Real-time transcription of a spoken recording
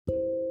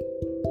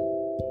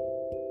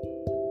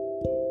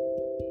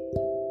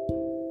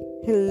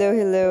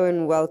Hello,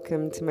 and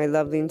welcome to my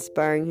lovely,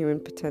 inspiring human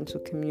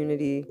potential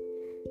community.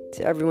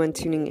 To everyone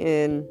tuning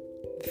in,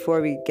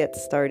 before we get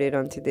started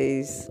on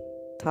today's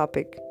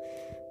topic,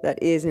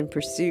 that is in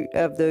pursuit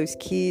of those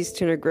keys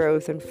to inner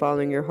growth and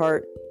following your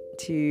heart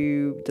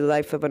to the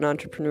life of an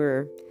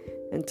entrepreneur,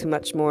 and to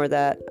much more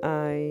that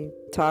I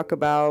talk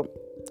about,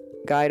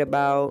 guide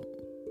about,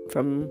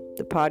 from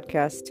the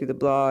podcast to the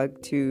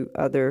blog to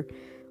other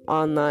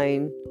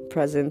online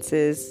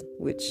presences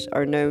which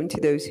are known to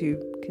those who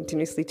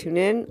continuously tune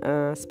in.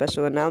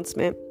 Special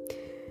announcement: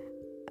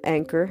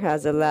 Anchor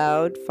has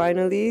allowed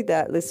finally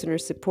that listener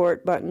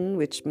support button,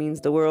 which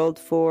means the world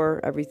for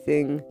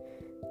everything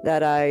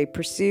that I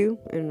pursue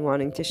and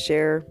wanting to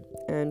share,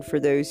 and for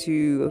those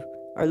who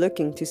are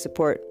looking to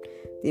support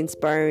the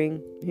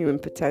inspiring human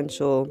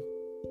potential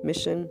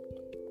mission,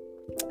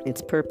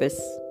 its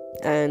purpose,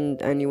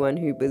 and anyone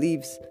who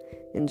believes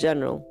in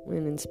general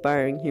in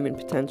inspiring human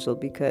potential,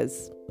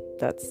 because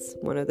that's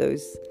one of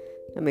those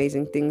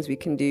amazing things we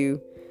can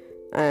do,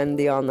 and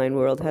the online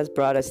world has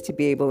brought us to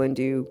be able and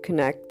do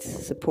connect,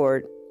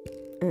 support,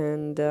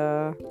 and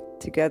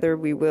together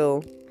we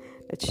will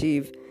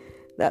achieve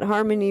that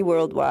harmony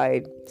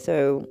worldwide.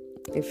 So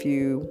if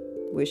you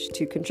wish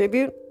to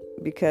contribute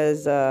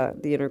because the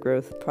inner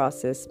growth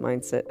process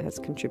mindset has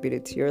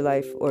contributed to your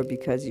life, or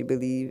because you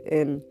believe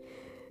in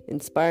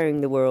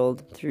inspiring the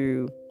world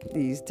through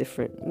these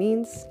different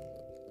means,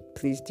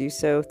 please do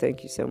so.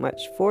 Thank you so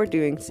much for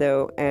doing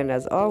so. And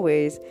as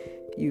always,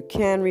 you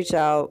can reach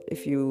out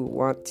if you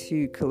want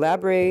to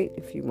collaborate,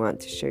 if you want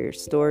to share your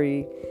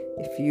story,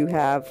 if you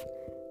have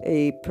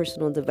a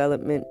personal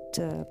development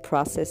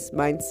process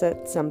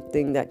mindset,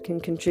 something that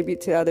can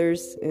contribute to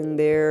others in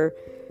their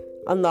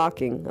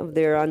unlocking of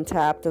their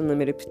untapped,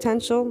 unlimited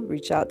potential.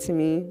 Reach out to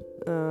me.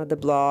 The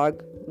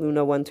blog,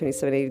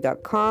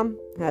 luna12780.com,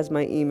 has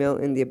my email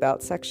in the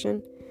About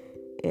section.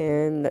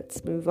 And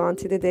let's move on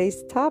to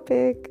today's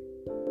topic.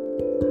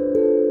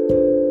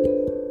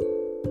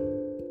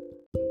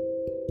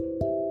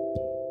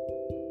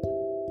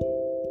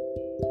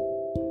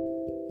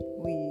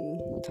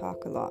 We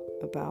talk a lot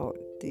about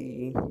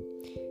the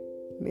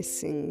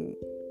missing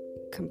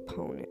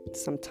component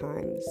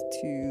sometimes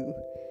to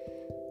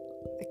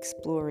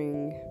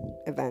exploring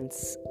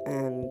events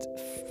and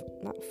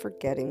not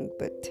forgetting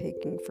but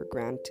taking for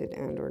granted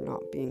and or not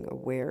being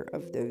aware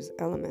of those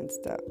elements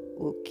that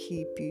will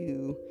keep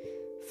you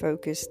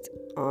focused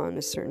on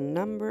a certain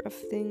number of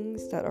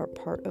things that are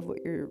part of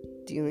what you're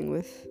dealing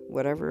with,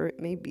 whatever it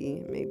may be.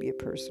 It may be a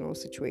personal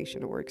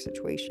situation, a work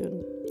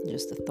situation,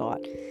 just a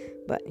thought.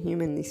 But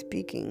humanly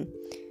speaking,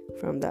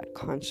 from that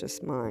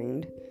conscious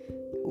mind,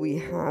 we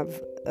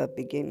have a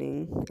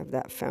beginning of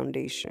that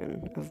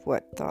foundation of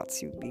what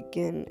thoughts you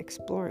begin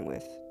exploring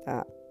with.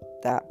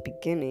 That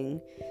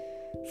beginning,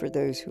 for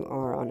those who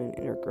are on an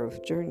inner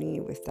growth journey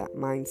with that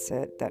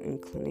mindset, that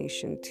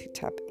inclination to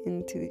tap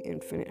into the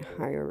infinite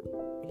higher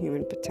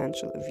human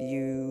potential of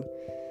you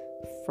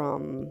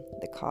from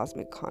the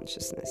cosmic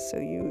consciousness. So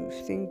you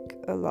think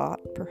a lot,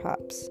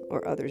 perhaps,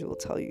 or others will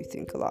tell you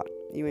think a lot.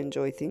 You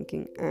enjoy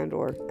thinking, and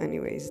or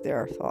anyways, there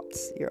are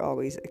thoughts. You're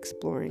always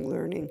exploring,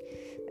 learning,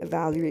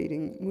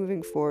 evaluating,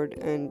 moving forward,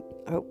 and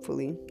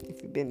hopefully,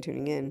 if you've been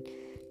tuning in,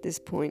 this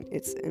point,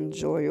 it's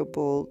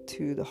enjoyable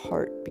to the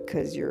heart,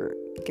 because you're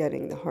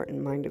getting the heart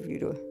and mind of you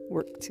to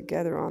work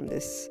together on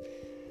this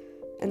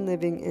and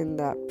living in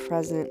that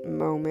present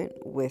moment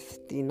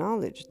with the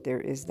knowledge there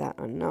is that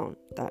unknown.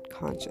 That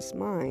conscious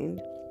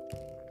mind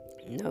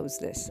knows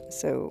this.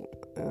 So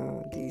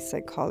the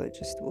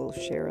psychologist will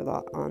share a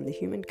lot on the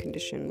human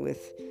condition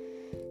with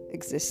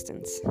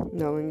existence,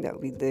 knowing that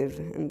we live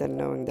and then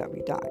knowing that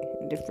we die.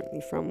 And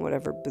differently from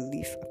whatever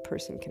belief a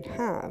person can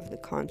have, the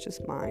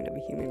conscious mind of a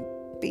human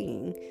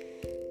being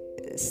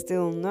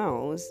still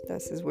knows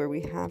this is where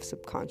we have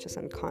subconscious,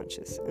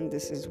 unconscious, and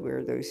this is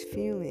where those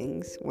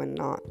feelings, when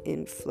not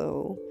in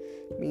flow,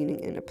 meaning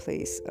in a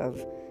place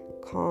of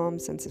calm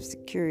sense of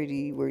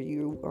security, where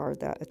you are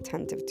that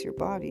attentive to your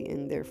body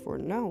and therefore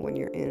know when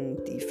you're in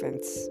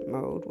defense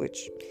mode,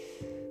 which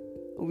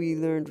we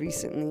learned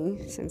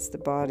recently since the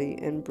Body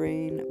and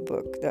Brain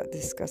book that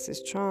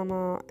discusses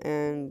trauma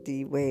and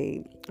the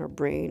way our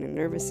brain and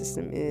nervous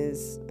system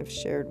is. I've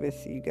shared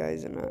with you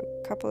guys in a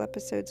couple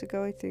episodes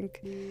ago, I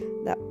think,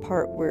 that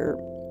part where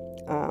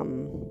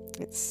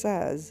it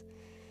says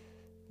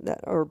that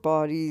our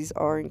bodies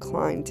are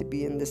inclined to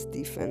be in this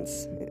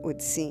defense, it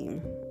would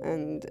seem.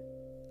 And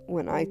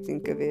when I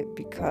think of it,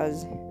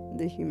 because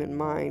the human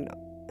mind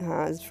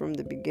has from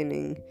the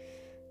beginning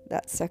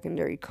that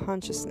secondary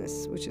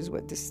consciousness, which is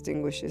what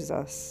distinguishes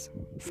us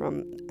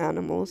from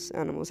animals.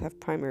 Animals have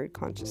primary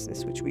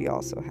consciousness, which we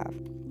also have.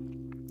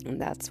 And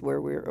that's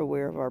where we're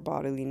aware of our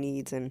bodily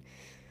needs and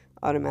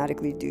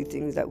automatically do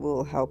things that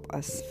will help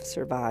us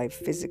survive,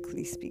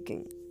 physically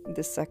speaking.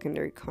 The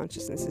secondary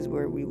consciousness is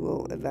where we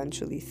will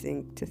eventually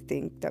think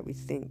that we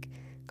think.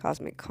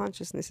 Cosmic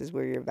consciousness is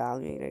where you're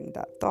evaluating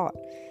that thought.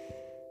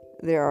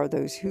 There are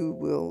those who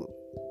will,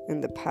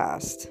 in the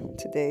past,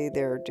 today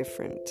there are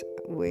different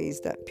ways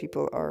that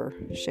people are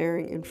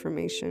sharing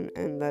information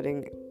and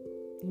letting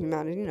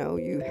humanity,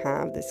 you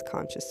have this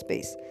conscious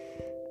space.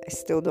 I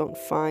still don't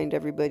find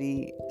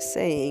everybody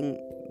saying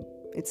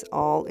it's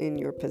all in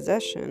your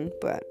possession,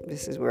 but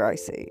this is where I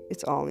say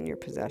it's all in your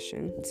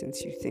possession.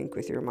 Since you think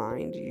with your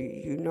mind,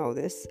 you know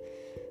this.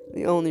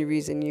 The only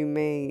reason you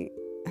may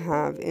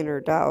have inner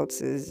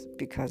doubts is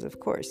because, of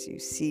course, you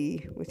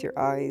see with your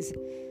eyes.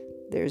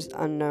 There's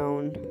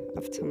unknown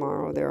of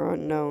tomorrow. There are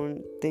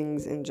unknown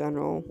things in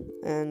general,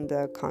 and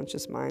the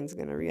conscious mind's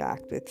going to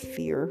react with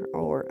fear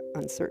or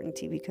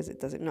uncertainty because it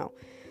doesn't know.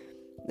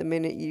 The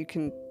minute you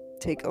can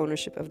take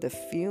ownership of the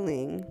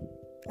feeling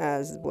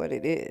as what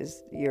it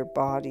is, your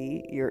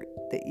body,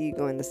 the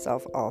ego and the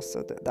self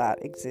also,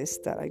 that exists,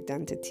 that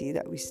identity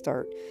that we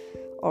start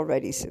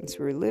already since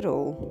we're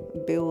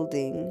little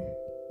building.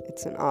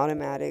 It's an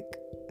automatic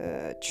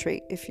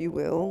trait, if you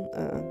will.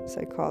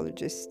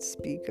 Psychologists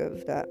speak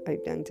of that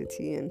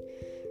identity, and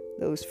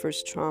those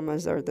first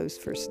traumas are those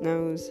first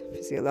no's.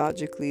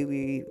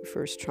 Physiologically,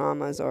 first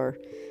traumas are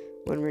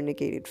when we're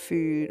negated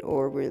food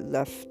or we're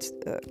left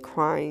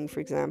crying, for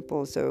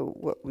example. So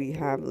what we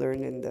have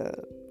learned in the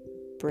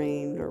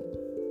brain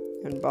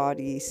and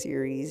body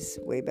series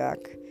way back,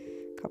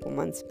 a couple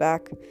months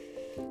back,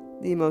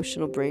 the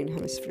emotional brain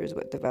hemisphere is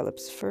what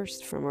develops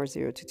first from our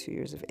 0 to 2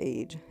 years of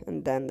age,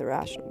 and then the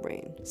rational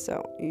brain.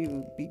 So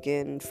you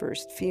begin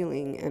first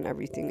feeling, and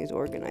everything is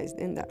organized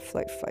in that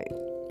flight-fight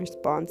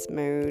response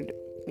mode,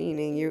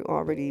 meaning you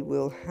already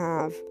will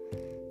have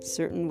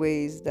certain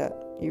ways that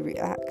you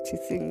react to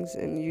things,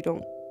 and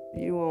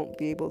you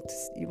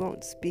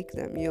won't speak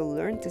them. You'll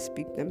learn to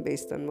speak them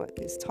based on what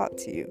is taught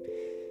to you.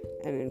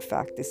 And in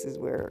fact, this is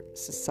where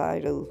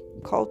societal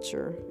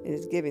culture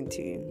is given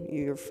to you.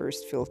 Your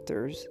first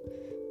filters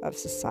of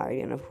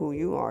society and of who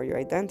you are, your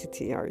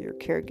identity, are your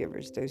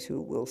caregivers, those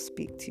who will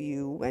speak to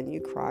you when you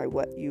cry,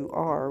 what you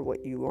are,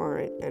 what you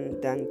aren't,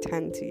 and then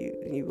tend to you.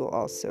 And you will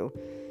also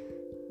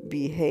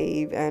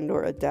behave and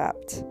or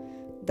adapt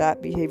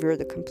that behavior,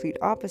 the complete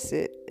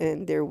opposite,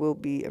 and there will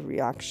be a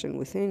reaction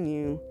within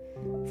you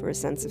for a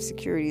sense of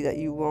security that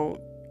you won't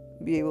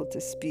be able to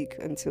speak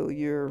until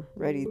you're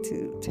ready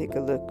to take a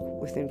look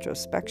with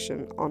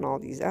introspection on all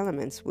these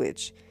elements,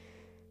 which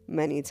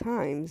many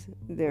times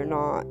they're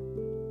not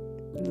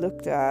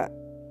looked at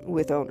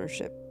with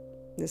ownership.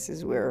 This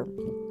is where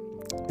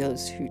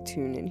those who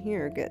tune in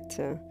here get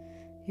to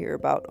hear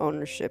about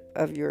ownership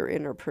of your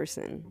inner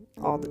person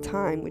all the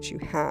time, which you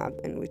have,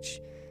 and which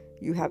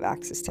you have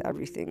access to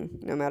everything,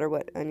 no matter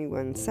what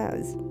anyone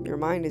says. Your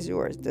mind is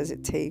yours. Does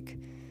it take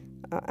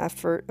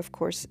effort? Of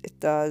course it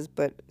does,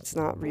 but it's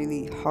not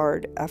really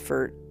hard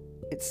effort.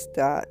 It's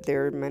that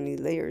there are many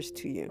layers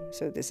to you.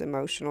 So this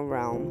emotional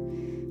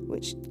realm,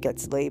 which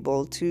gets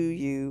labeled to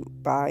you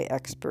by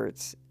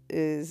experts,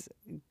 is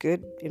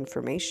good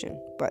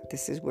information, but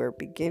this is where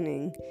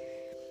beginning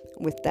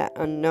with that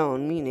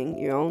unknown, meaning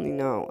you only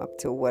know up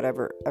to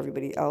whatever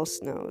everybody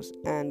else knows,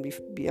 and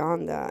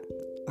beyond that,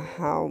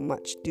 how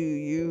much do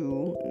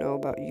you know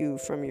about you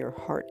from your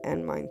heart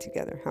and mind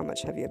together? How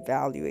much have you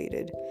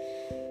evaluated?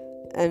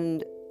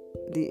 And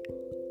the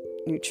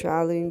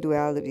neutrality and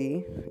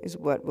duality is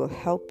what will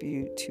help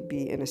you to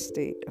be in a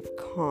state of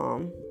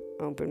calm,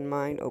 open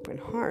mind, open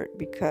heart,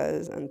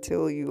 because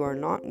until you are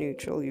not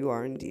neutral, you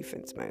are in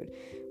defense mode,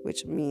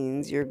 which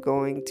means you're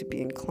going to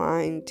be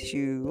inclined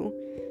to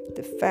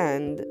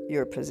defend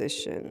your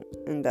position,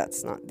 and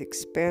that's not the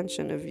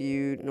expansion of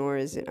you, nor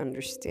is it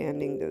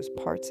understanding those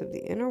parts of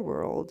the inner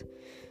world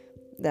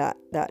that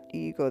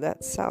ego,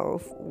 that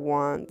self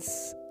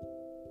wants,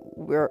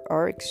 where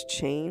our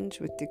exchange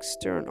with the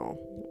external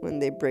when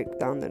they break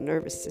down the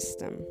nervous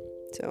system.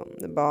 So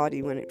the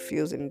body, when it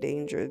feels in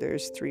danger,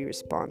 there's 3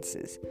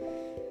 responses.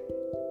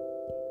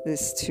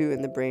 This too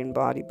in the Brain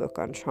Body book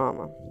on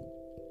trauma.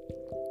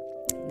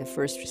 The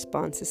first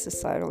response is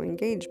societal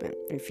engagement.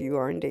 If you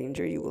are in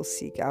danger, you will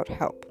seek out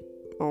help.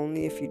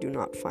 Only if you do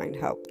not find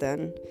help,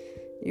 then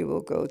you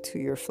will go to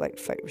your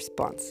flight-fight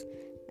response.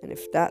 And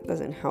if that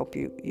doesn't help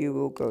you, you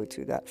will go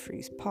to that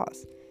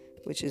freeze-pause,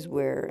 which is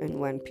where and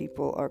when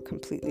people are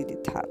completely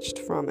detached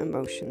from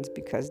emotions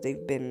because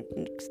they've been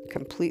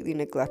completely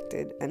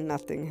neglected and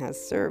nothing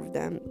has served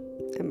them.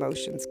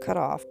 Emotions cut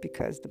off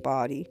because the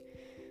body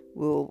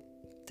will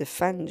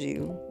defend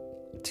you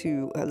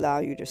to allow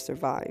you to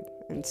survive.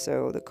 And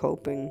so the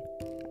coping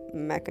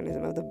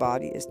mechanism of the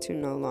body is to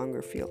no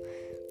longer feel.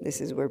 This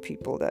is where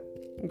people that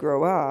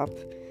grow up,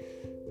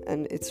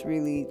 and it's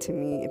really, to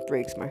me, it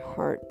breaks my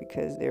heart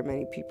because there are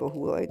many people who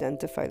will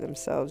identify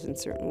themselves in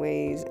certain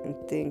ways and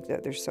think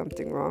that there's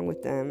something wrong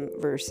with them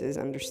versus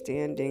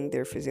understanding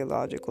their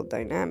physiological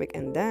dynamic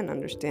and then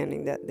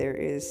understanding that there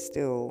is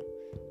still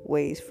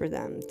ways for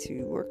them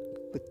to work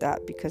with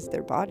that because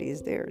their body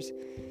is theirs.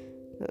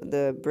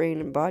 The Brain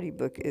and Body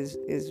book is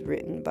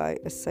written by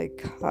a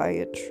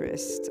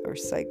psychiatrist, or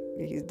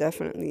he's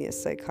definitely a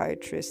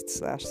psychiatrist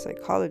 /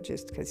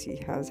 psychologist because he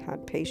has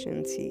had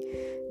patients. He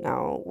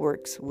now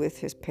works with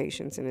his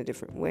patients in a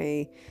different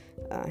way.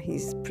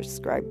 He's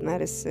prescribed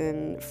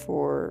medicine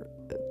for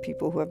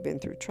people who have been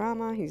through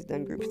trauma. He's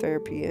done group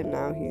therapy, and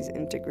now he's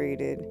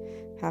integrated.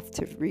 Have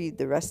to read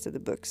the rest of the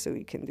book so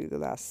he can do the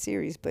last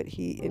series, but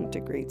he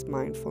integrates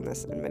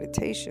mindfulness and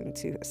meditation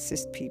to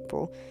assist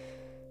people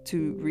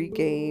to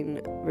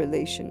gain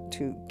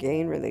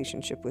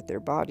relationship with their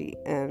body,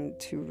 and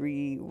to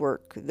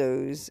rework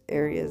those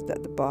areas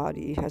that the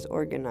body has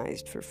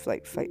organized for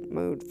fight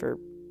mode, for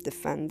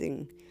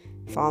defending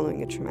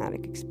following a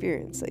traumatic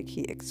experience. Like,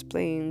 he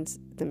explains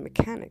the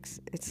mechanics.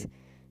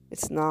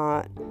 It's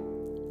not,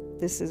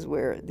 this is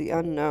where the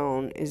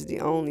unknown is the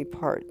only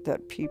part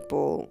that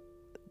people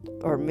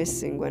are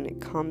missing when it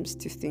comes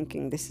to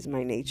thinking this is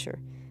my nature.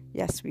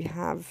 Yes, we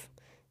have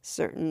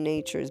certain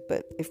natures,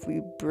 but if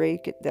we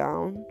break it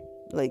down,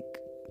 like,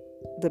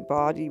 the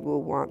body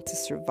will want to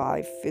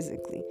survive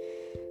physically.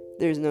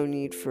 There's no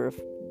need for a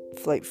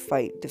flight,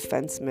 fight,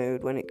 defense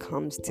mode when it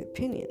comes to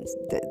opinions.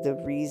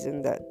 The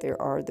reason that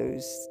there are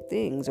those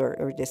things,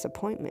 or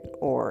disappointment,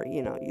 or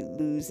you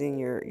losing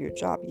your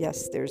job.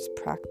 Yes, there's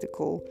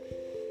practical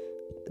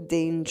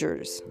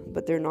dangers,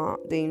 but they're not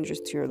dangers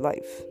to your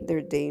life.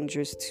 They're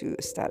dangers to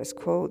a status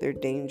quo. They're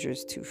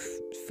dangers to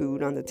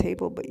food on the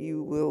table, but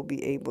you will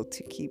be able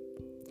to keep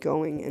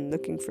going and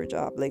looking for a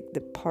job. Like,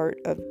 the part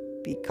of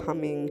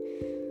becoming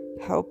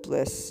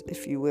helpless,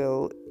 if you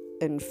will,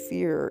 and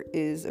fear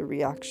is a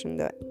reaction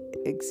that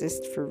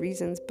exists for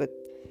reasons, but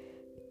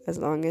as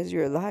long as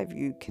you're alive,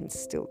 you can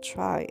still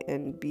try.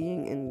 And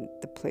being in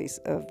the place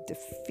of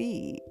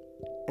defeat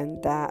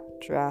and that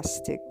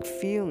drastic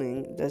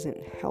feeling doesn't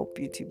help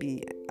you to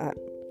be at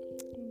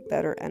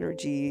better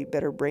energy,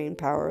 better brain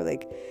power.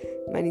 Like,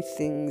 many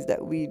things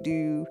that we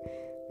do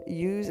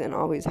use and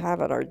always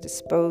have at our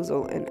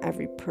disposal, and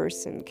every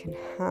person can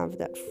have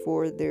that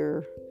for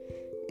their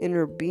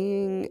inner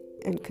being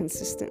and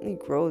consistently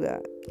grow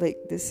that. Like,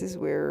 this is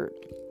where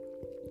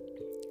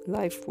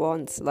life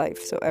wants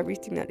life. So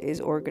everything that is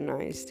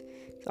organized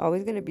is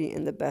always going to be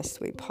in the best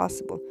way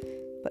possible.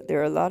 But there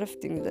are a lot of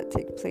things that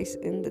take place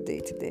in the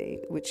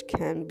day-to-day which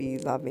can be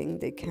loving,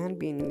 they can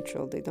be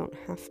neutral, they don't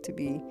have to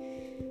be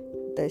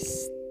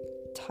this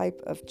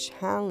type of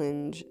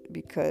challenge,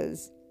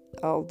 because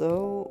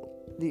although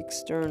the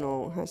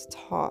external has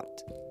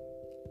taught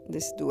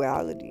this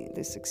duality,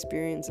 this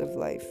experience of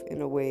life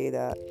in a way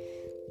that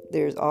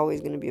there's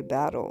always going to be a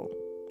battle,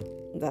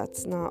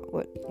 that's not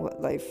what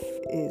life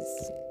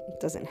is.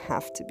 It doesn't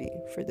have to be.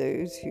 For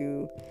those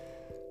who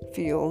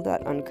feel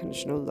that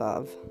unconditional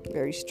love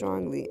very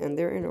strongly in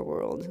their inner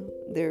world,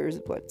 there's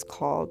what's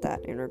called that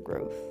inner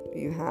growth.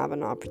 You have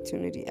an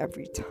opportunity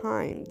every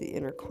time the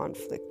inner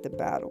conflict, the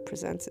battle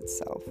presents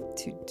itself,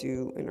 to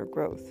do inner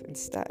growth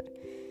instead,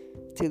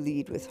 to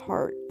lead with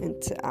heart,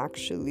 and to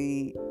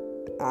actually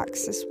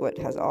access what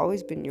has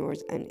always been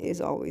yours and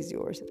is always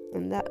yours.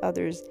 And that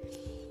others,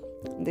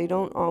 they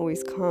don't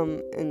always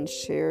come and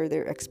share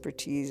their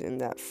expertise in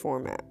that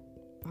format.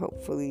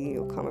 Hopefully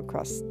you'll come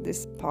across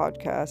this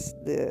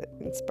podcast, the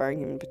Inspiring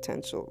Human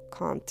Potential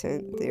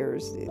content.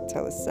 There's the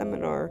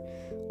teleseminar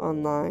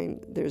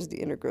online. There's the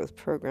Inner Growth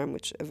program,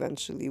 which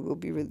eventually will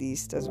be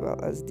released, as well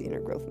as the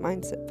Inner Growth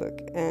Mindset book.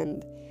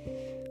 And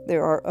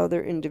there are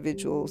other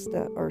individuals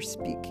that are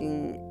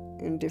speaking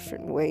in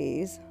different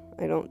ways.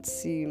 I don't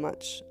see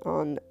much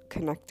on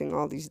connecting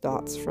all these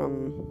dots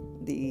from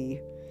the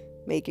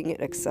making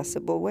it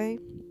accessible way.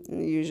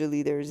 And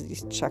usually there's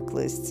these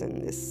checklists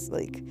and this,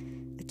 like,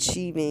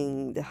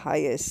 achieving the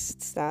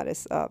highest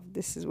status of.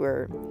 This is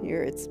where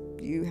here it's,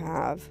 you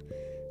have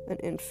an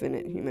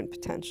infinite human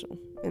potential,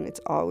 and it's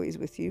always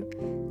with you,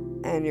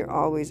 and you're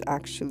always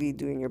actually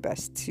doing your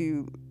best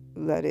to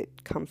let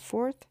it come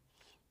forth.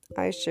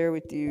 I share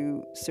with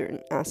you certain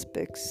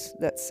aspects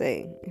that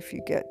say, if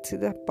you get to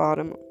the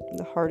bottom,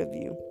 the heart of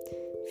you,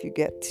 if you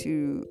get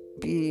to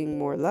being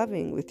more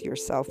loving with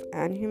yourself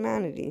and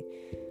humanity,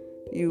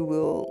 you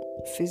will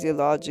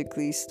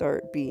physiologically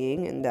start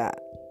being in that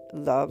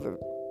love or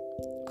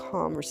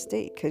calmer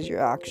state, because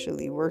you're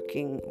actually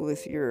working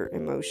with your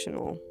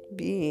emotional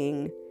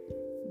being.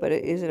 But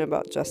it isn't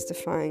about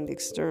justifying the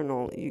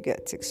external. You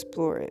get to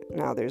explore it.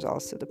 Now there's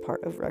also the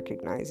part of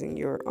recognizing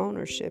your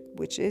ownership,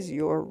 which is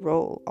your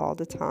role all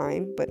the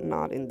time, but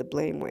not in the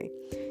blame way.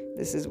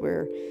 This is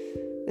where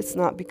it's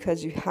not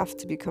because you have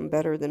to become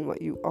better than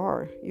what you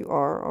are. You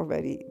are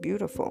already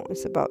beautiful.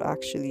 It's about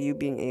actually you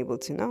being able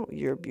to know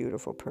you're a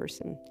beautiful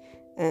person.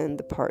 And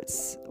the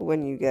parts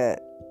when you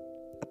get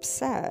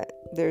upset,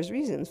 there's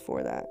reasons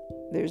for that.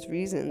 There's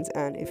reasons,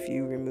 and if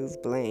you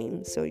remove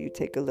blame, so you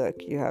take a look,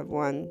 you have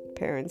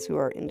parents who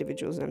are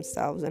individuals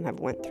themselves and have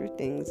went through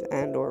things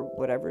and or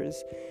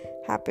whatever's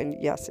happened.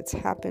 Yes, it's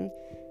happened.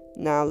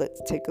 Now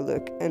let's take a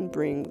look and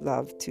bring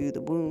love to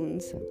the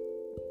wounds.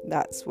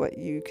 That's what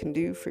you can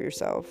do for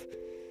yourself.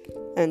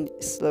 And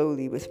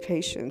slowly, with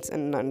patience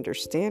and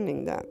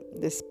understanding that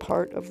this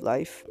part of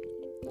life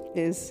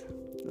is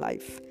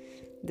life.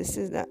 This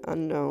is that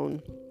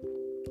unknown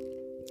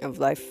of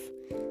life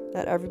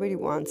that everybody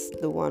wants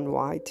the one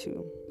why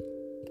to.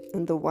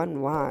 And the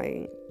one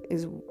why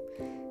is,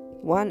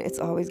 one, it's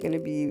always going to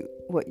be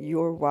what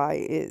your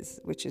why is,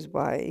 which is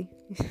why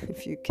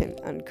if you can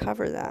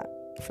uncover that,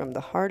 from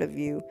the heart of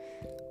you,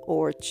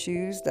 or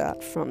choose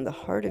that from the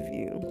heart of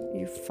you,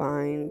 you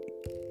find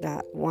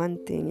that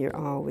one thing you're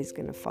always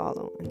going to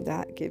follow. And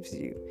that gives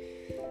you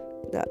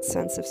that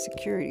sense of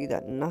security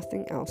that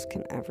nothing else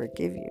can ever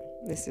give you.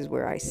 This is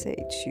where I say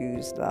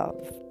choose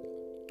love.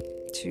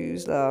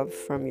 Choose love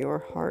from your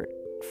heart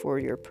for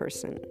your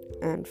person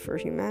and for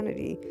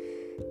humanity,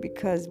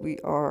 because we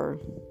are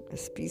a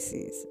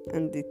species,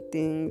 and the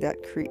thing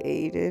that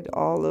created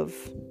all of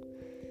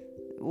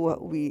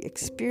what we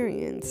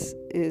experience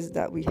is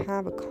that we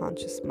have a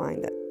conscious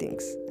mind that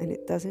thinks, and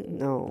it doesn't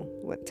know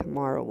what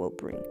tomorrow will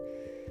bring.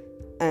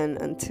 And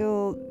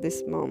until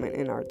this moment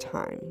in our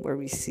time where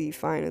we see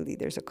finally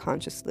there's a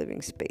conscious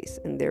living space,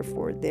 and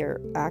therefore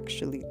they're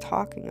actually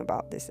talking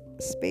about this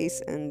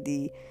space and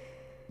the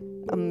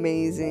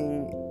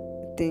amazing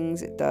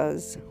things it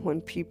does when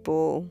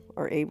people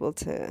are able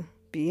to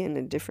be in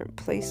a different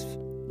place.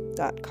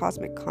 That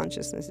cosmic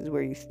consciousness is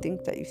where you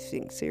think that you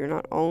think. So you're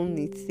not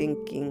only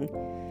thinking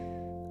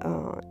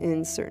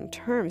in certain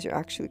terms, you're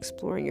actually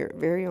exploring your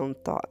very own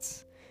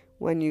thoughts.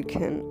 When you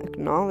can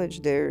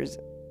acknowledge there's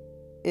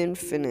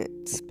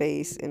infinite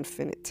space,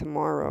 infinite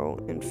tomorrow,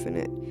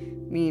 infinite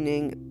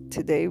meaning.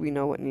 Today we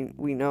know what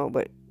we know,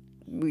 but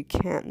we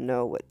can't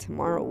know what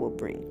tomorrow will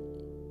bring.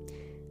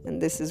 And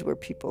this is where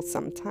people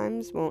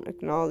sometimes won't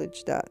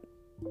acknowledge that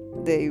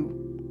they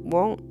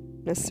won't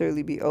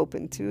necessarily be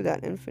open to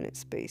that infinite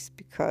space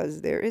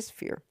because there is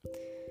fear.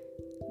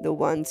 The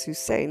ones who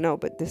say, no,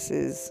 but this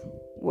is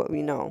what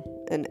we know.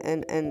 And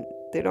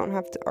they don't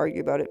have to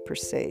argue about it per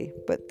se,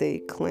 but they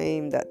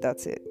claim that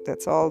that's it.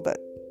 That's all that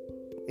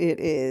it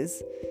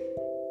is.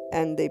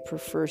 And they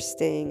prefer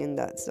staying in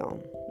that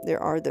zone. There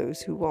are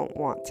those who won't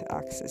want to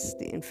access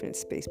the infinite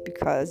space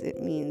because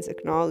it means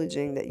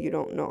acknowledging that you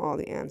don't know all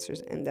the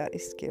answers, and that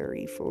is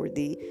scary for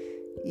the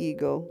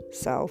ego,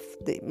 self,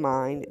 the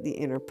mind, the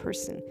inner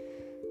person.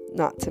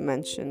 Not to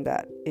mention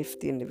that if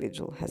the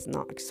individual has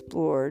not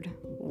explored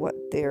what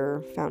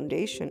their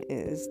foundation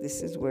is,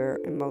 this is where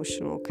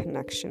emotional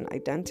connection,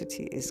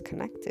 identity is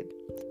connected.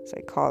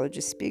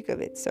 Psychologists speak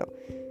of it. So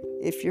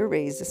if you're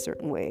raised a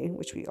certain way,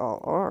 which we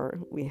all are,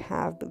 we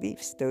have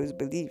beliefs. Those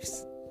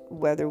beliefs,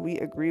 whether we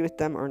agree with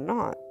them or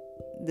not,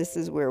 this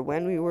is where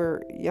when we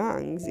were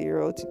young,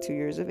 0 to 2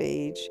 years of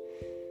age,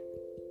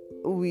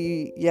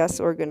 we,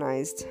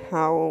 organized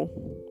how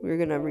we were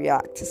going to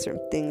react to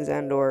certain things,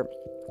 and or,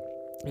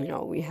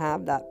 we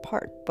have that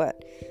part.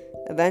 But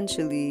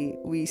eventually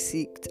we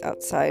seeked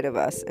outside of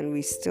us, and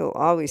we still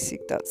always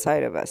seeked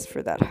outside of us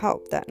for that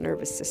help, that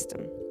nervous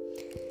system.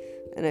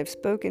 And I've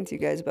spoken to you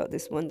guys about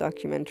this one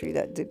documentary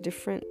that did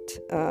different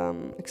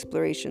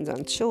explorations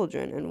on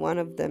children. And one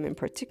of them in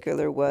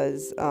particular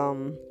was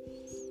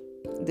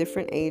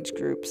different age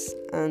groups.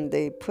 And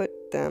they put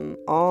them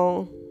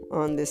all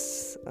on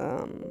this,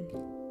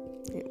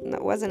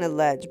 it wasn't a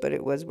ledge, but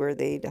it was where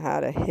they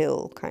had a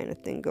hill kind of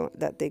thing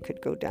that they could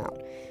go down.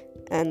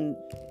 And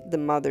the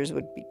mothers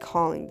would be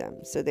calling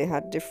them. So they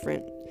had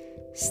different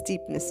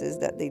steepnesses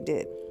that they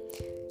did.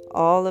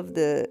 All of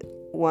the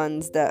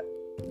ones that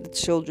the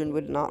children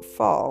would not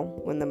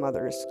fall when the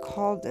mothers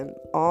called them,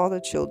 all the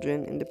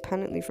children,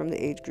 independently from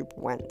the age group,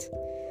 went.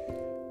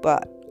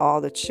 But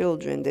all the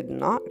children did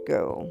not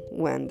go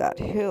when that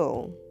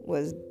hill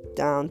was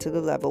down to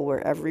the level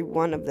where every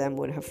one of them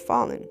would have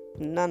fallen.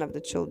 None of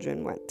the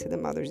children went to the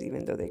mothers,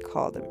 even though they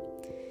called them.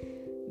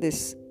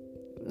 This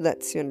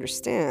lets you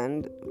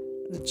understand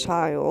the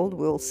child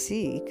will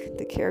seek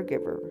the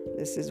caregiver.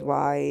 This is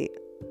why,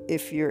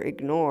 if you're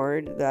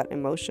ignored, that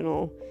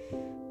emotional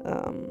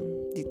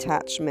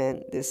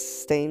detachment,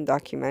 this same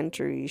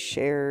documentary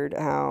shared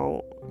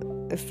how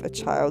if a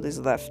child is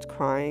left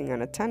crying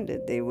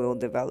unattended, they will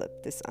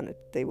develop this,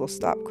 they will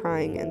stop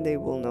crying, and they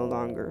will no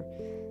longer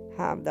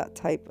have that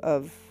type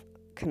of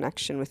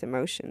connection with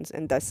emotions.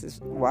 And this is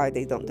why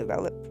they don't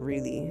develop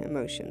really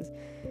emotions,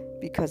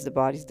 because the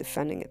body's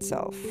defending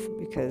itself.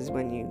 Because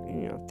when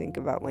you think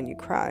about when you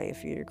cry,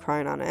 if you're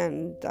crying on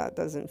end, that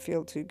doesn't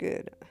feel too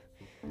good.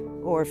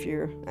 Or if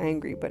you're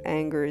angry, but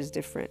anger is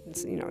different.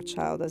 A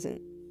child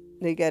doesn't,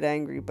 they get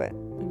angry, but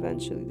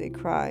eventually they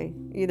cry.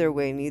 Either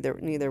way,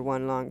 neither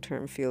one long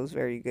term feels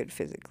very good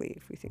physically,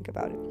 if we think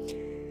about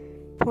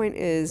it. Point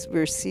is,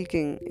 we're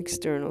seeking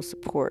external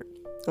support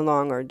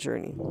along our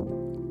journey.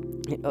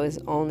 It is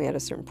only at a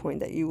certain point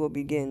that you will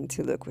begin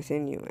to look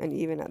within you, and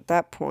even at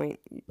that point,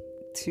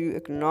 to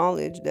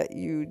acknowledge that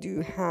you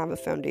do have a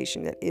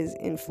foundation that is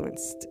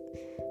influenced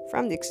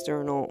from the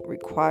external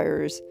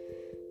requires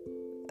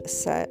a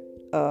set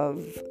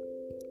of,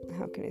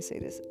 how can I say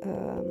this,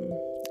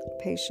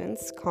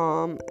 patience,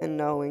 calm, and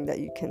knowing that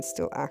you can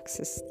still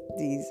access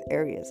these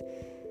areas,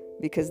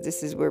 because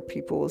this is where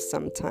people will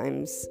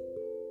sometimes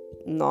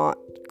not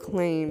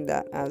claim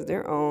that as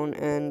their own.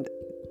 And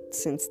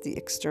since the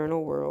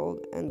external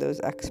world and those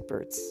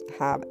experts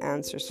have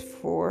answers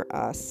for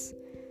us,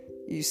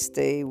 you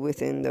stay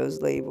within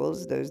those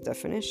labels, those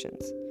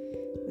definitions.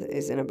 It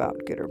isn't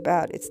about good or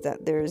bad. It's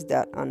that there's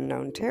that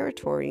unknown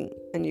territory,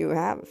 and you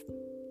have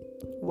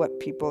what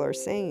people are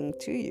saying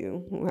to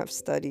you who have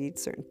studied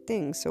certain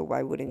things. So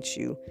why wouldn't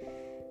you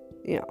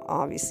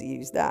obviously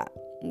use that.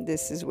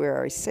 This is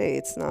where I say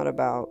it's not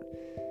about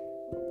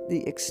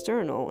the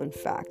external. In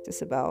fact,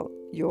 it's about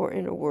your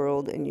inner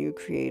world and you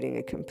creating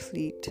a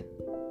complete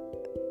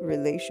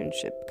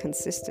relationship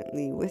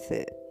consistently with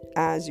it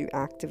as you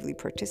actively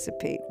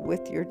participate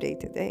with your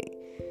day-to-day,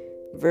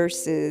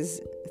 versus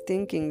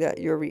thinking that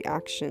your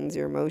reactions,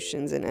 your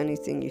emotions, and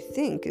anything you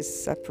think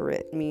is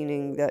separate,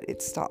 meaning that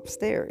it stops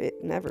there.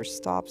 It never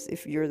stops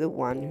if you're the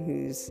one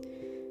who's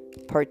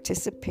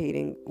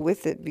participating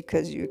with it,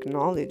 because you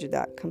acknowledge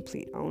that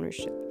complete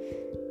ownership.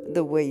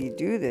 The way you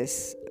do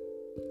this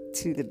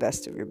to the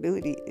best of your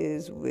ability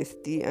is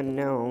with the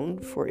unknown.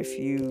 For if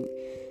you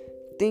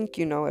think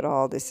you know it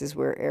all, this is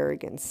where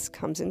arrogance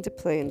comes into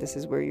play, and this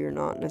is where you're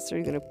not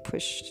necessarily going to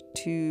push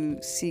to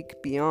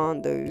seek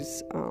beyond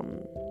those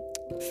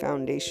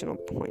foundational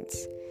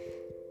points.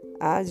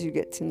 As you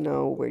get to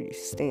know where you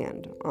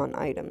stand on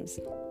items,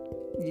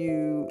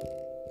 you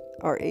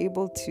are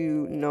able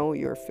to know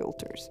your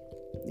filters.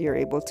 You're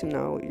able to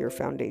know your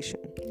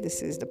foundation.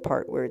 This is the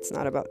part where it's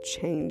not about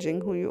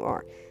changing who you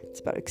are. It's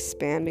about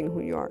expanding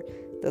who you are.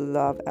 The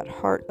love at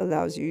heart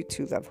allows you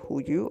to love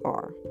who you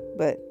are.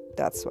 But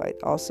that's why it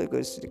also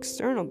goes to the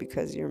external,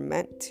 because you're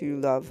meant to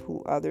love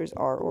who others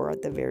are, or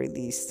at the very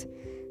least,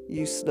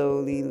 you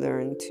slowly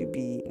learn to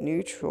be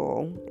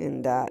neutral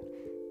in that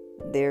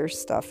their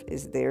stuff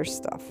is their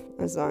stuff.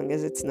 As long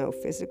as it's no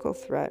physical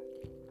threat,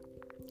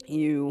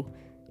 you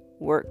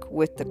work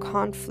with the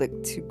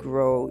conflict to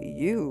grow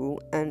you.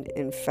 And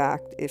in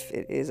fact, if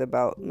it is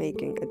about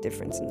making a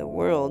difference in the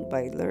world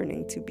by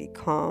learning to be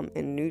calm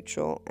and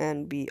neutral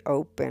and be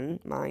open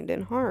mind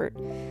and heart,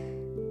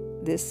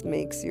 this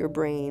makes your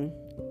brain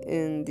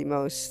in the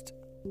most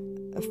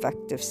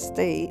effective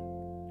state.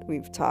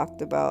 We've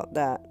talked about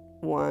that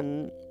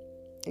one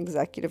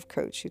executive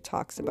coach who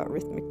talks about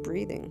rhythmic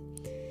breathing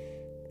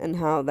and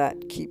how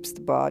that keeps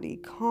the body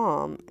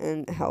calm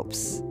and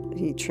helps.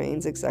 He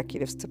trains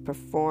executives to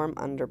perform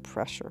under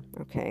pressure.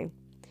 Okay,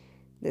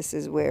 this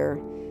is where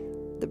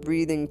the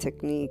breathing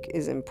technique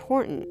is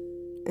important.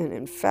 And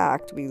in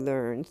fact, we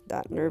learned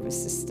that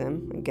nervous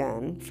system,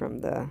 again, from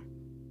the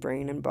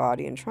brain and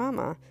body and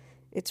trauma,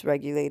 it's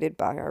regulated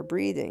by our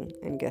breathing.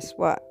 And guess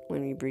what?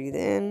 When we breathe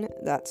in,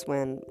 that's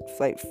when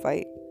flight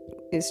fight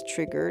is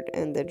triggered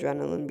and the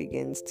adrenaline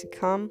begins to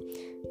come.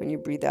 When you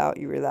breathe out,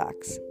 you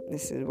relax.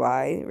 This is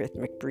why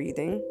rhythmic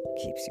breathing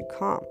keeps you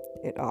calm.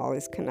 It all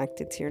is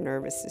connected to your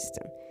nervous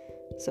system.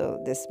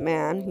 So this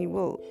man,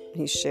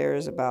 he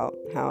shares about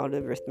how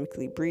to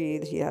rhythmically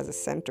breathe. He has a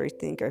center,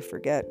 I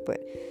forget, but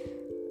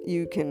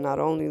you can not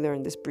only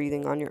learn this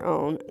breathing on your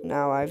own.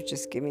 Now I've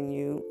just given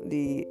you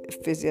the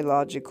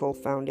physiological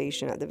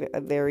foundation at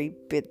a very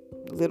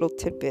little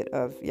tidbit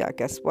of,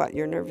 guess what?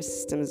 Your nervous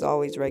system is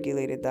always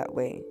regulated that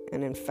way.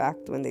 And in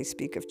fact, when they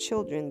speak of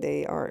children,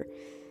 they are,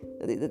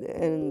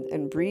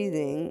 and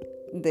breathing,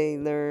 they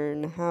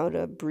learn how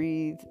to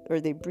breathe, or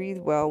they breathe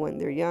well when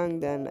they're young.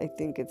 Then I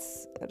think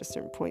it's at a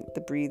certain point,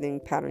 the breathing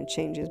pattern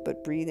changes,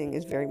 but breathing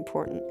is very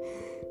important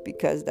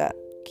because that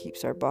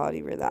keeps our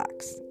body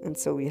relaxed. And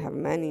so we have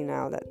many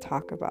now that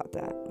talk about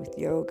that with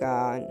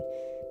yoga,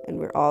 and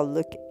we're all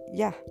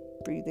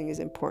breathing is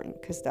important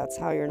because that's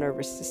how your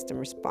nervous system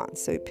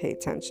responds. So pay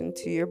attention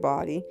to your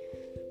body,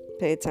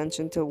 pay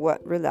attention to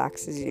what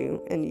relaxes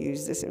you, and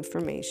use this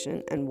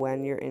information. And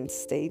when you're in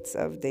states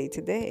of day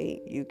to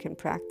day, you can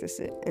practice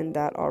it, and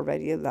that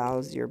already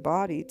allows your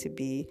body to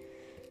be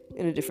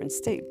in a different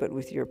state. But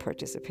with your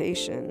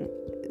participation,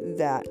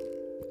 that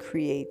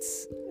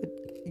creates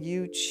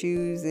you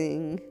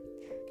choosing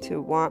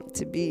to want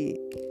to be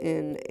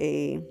in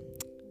a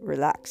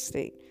relaxed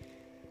state.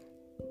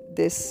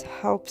 This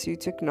helps you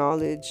to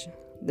acknowledge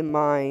the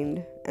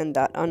mind and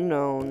that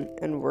unknown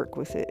and work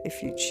with it.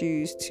 If you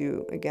choose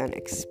to, again,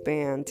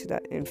 expand to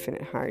that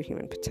infinite higher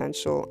human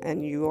potential,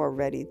 and you are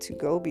ready to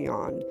go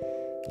beyond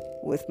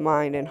with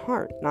mind and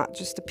heart, not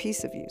just a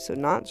piece of you. So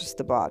not just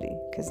the body,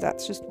 because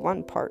that's just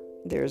one part.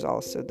 There's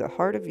also the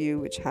heart of you,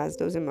 which has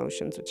those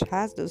emotions, which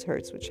has those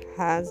hurts, which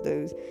has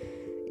those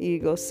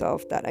ego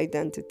self, that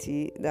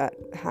identity that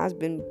has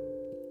been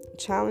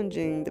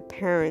challenging the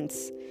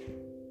parents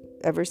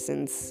ever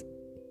since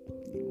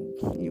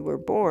you were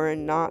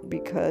born, not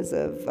because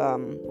of,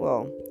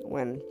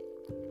 when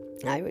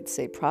I would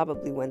say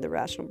probably when the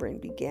rational brain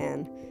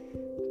began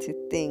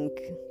to think,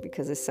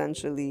 because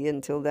essentially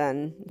until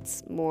then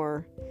it's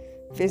more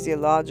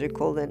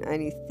physiological than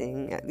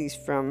anything, at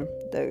least from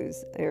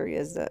those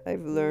areas that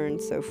I've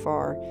learned so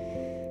far.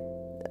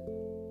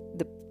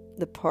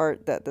 The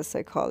part that the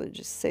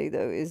psychologists say,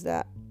 though, is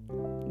that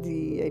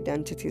the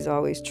identity is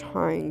always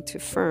trying to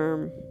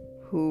affirm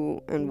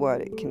who and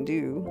what it can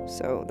do.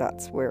 So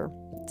that's where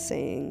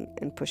saying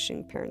and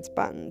pushing parents'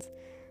 buttons.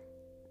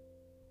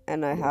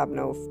 And I have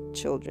no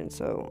children,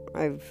 so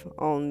I've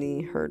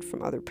only heard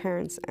from other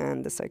parents,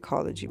 and the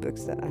psychology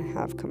books that I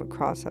have come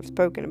across have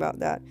spoken about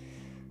that,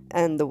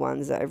 and the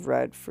ones that I've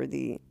read for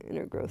the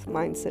Inner Growth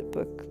Mindset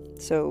book.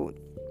 So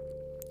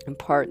a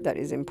part that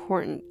is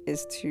important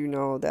is to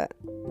know that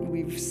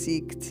we've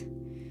sought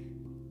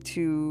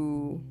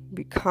to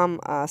become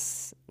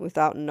us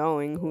without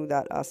knowing who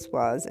that us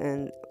was.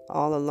 And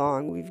all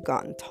along, we've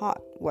gotten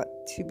taught what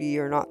to be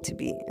or not to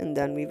be. And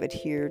then we've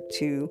adhered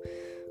to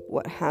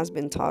what has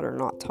been taught or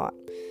not taught.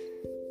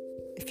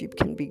 If you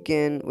can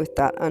begin with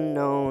that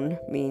unknown,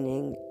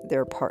 meaning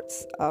there are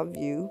parts of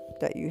you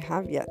that you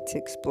have yet to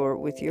explore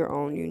with your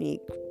own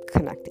unique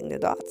connecting the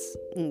dots,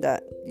 and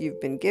that you've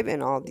been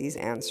given all these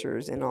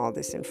answers and all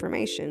this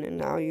information, and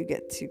now you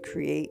get to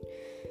create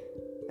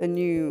a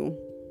new,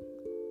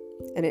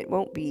 and it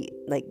won't be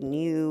like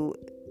new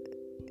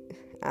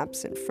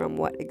absent from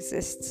what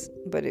exists,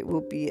 but it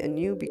will be a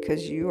new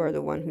because you are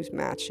the one who's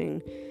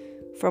matching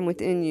from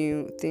within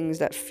you things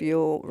that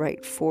feel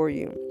right for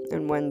you.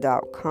 And when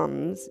doubt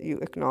comes, you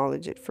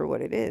acknowledge it for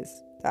what it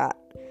is, that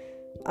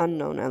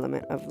unknown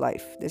element of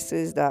life. This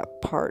is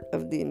that part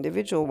of the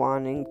individual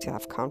wanting to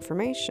have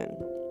confirmation.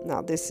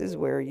 Now, this is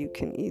where you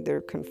can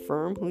either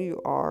confirm who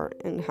you are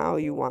and how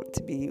you want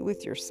to be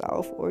with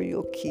yourself, or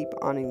you'll keep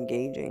on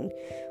engaging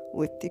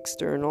with the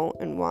external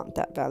and want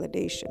that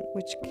validation,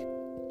 which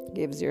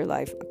gives your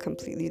life a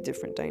completely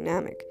different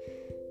dynamic.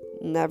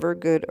 Never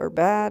good or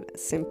bad,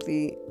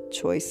 simply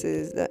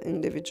choices that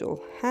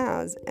individual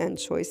has, and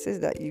choices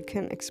that you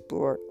can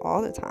explore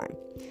all the time.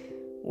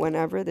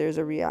 Whenever there's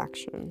a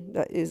reaction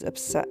that is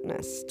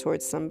upsetness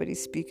towards somebody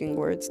speaking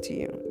words to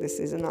you, this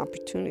is an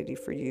opportunity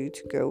for you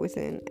to go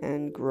within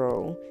and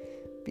grow,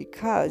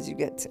 because you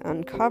get to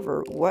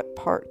uncover what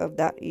part of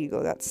that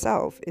ego, that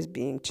self, is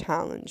being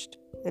challenged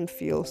and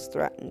feels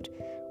threatened,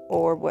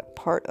 or what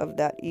part of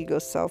that ego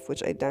self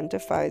which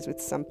identifies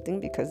with something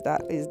because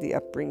that is the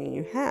upbringing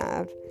you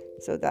have.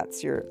 So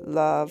that's your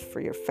love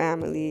for your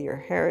family, your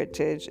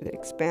heritage. It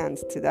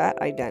expands to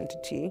that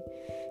identity,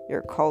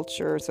 your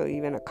culture, so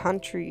even a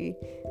country.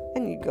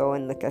 And you go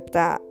and look at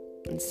that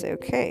and say,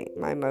 okay,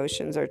 my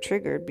emotions are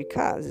triggered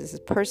because this is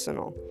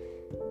personal.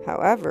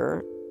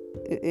 However,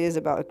 it is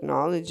about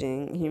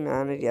acknowledging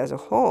humanity as a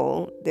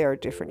whole. There are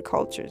different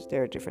cultures,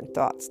 there are different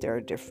thoughts, there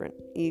are different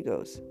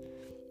egos.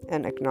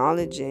 And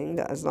acknowledging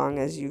that as long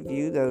as you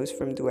view those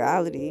from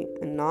duality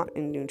and not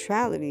in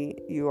neutrality,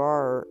 you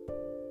are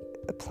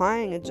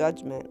applying a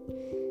judgment,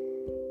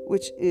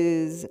 which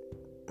is,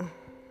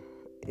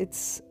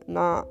 it's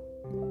not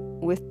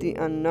with the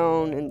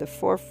unknown in the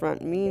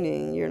forefront,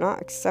 meaning you're not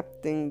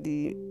accepting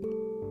the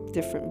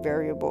different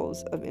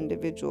variables of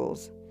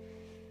individuals.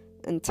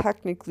 And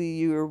technically,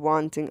 you are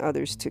wanting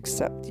others to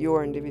accept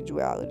your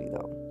individuality,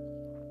 though.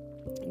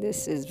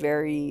 This is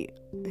very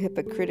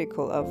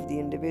hypocritical of the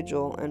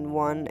individual, and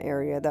one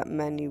area that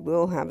many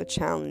will have a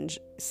challenge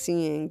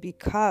seeing,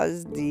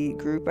 because the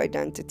group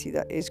identity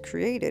that is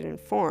created and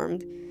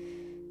formed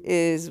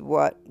is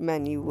what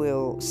many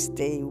will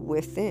stay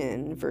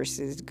within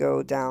versus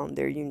go down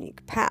their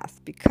unique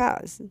path,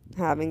 because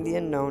having the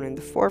unknown in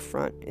the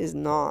forefront is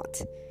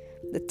not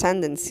the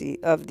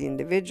tendency of the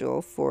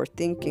individual. For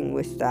thinking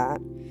with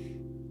that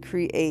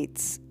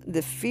creates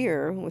the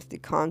fear with the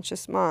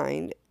conscious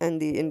mind,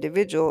 and the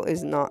individual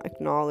is not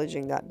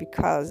acknowledging that,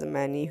 because the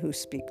many who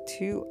speak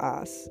to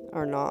us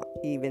are not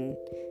even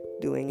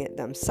doing it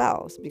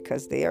themselves,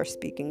 because they are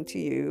speaking to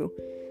you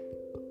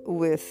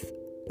with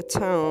a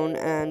tone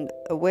and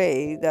a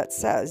way that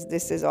says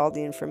this is all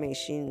the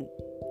information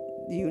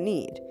you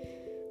need.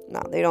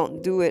 Now, they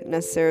don't do it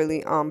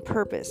necessarily on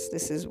purpose.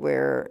 This is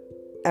where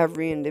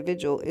every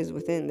individual is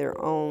within their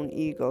own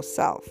ego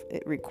self.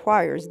 It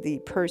requires the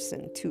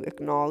person to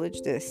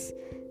acknowledge this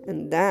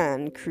and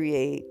then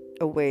create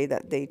a way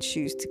that they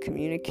choose to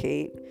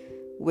communicate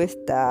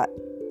with that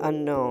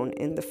unknown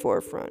in the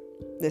forefront.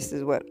 This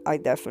is what I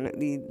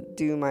definitely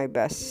do my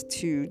best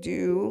to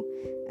do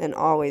and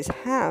always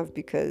have,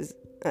 because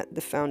at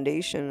the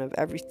foundation of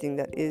everything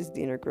that is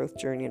the inner growth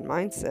journey and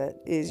mindset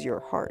is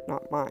your heart,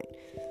 not mine.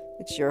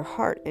 It's your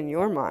heart and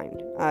your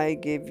mind. I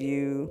give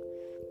you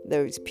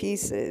those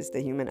pieces,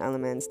 the human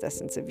elements, the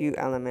essence of you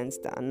elements,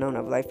 the unknown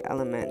of life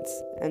elements,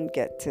 and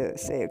get to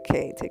say,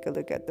 okay, take a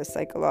look at the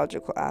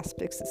psychological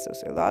aspects, the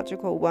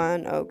sociological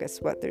one. Oh, guess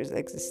what? There's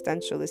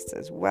existentialists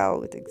as well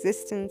with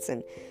existence,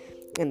 and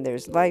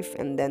there's life,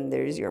 and then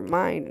there's your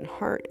mind and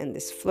heart and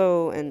this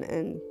flow,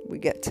 and we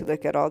get to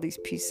look at all these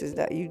pieces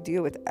that you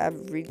deal with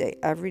every day.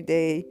 Every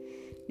day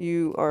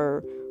you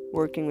are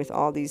working with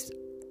all these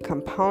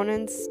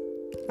components.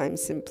 I'm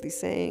simply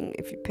saying,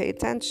 if you pay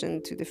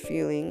attention to the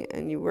feeling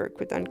and you work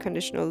with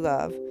unconditional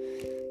love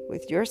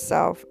with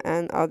yourself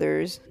and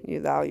others, you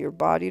allow your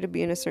body to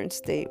be in a certain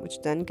state,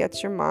 which then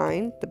gets your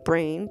mind, the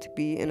brain, to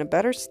be in a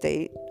better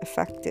state,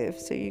 effective,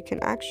 so you can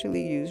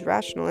actually use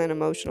rational and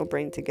emotional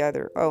brain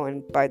together. Oh,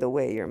 and by the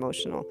way, your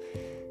emotional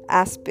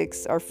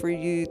aspects are for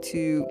you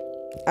to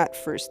at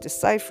first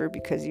decipher,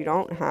 because you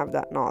don't have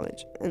that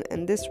knowledge.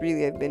 And this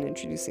really I've been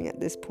introducing at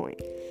this point.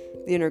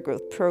 The Inner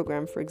Growth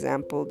Program, for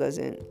example,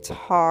 doesn't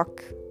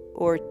talk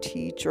or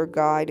teach or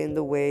guide in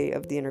the way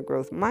of the inner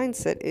growth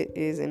mindset. It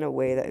is in a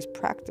way that is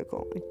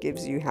practical. It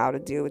gives you how to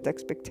deal with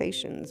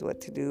expectations,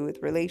 what to do with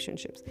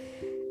relationships.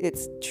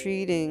 It's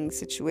treating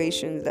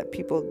situations that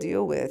people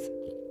deal with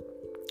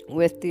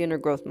the inner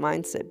growth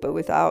mindset, but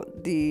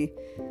without the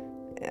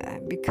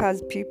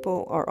because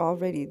people are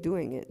already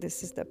doing it.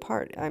 This is the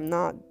part. I'm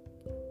not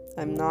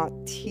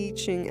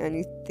teaching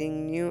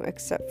anything new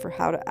except for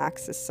how to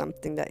access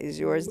something that is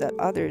yours that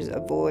others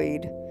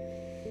avoid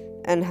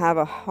and have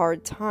a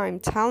hard time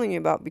telling you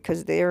about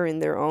because they are in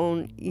their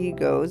own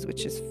egos,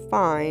 which is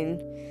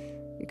fine,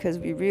 because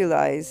we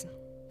realize,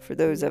 for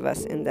those of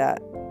us in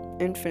that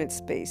infinite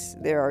space,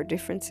 there are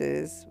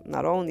differences,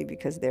 not only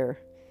because they're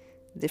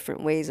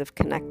different ways of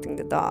connecting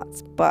the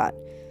dots, but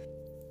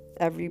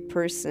every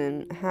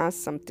person has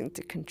something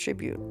to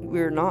contribute.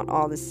 We're not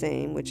all the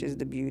same, which is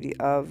the beauty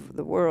of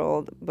the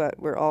world, but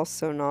we're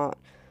also not,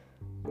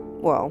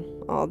 well,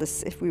 all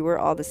this. If we were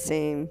all the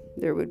same,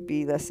 there would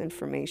be less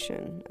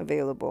information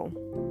available.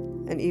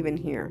 And even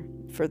here,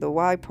 for the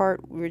why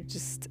part,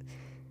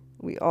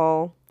 we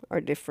all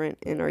are different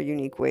in our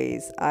unique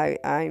ways.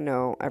 I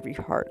know every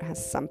heart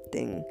has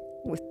something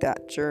with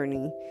that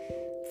journey.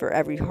 For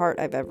every heart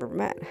I've ever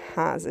met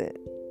has it,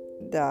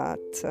 that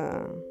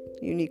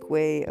unique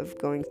way of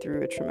going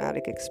through a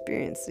traumatic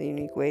experience, a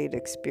unique way to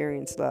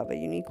experience love, a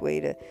unique way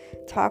to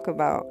talk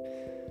about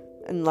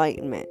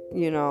enlightenment.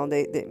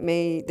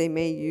 They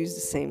may use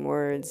the same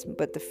words,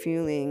 but the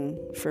feeling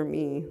for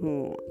me,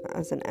 who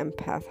as an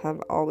empath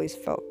have always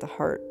felt the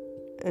heart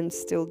and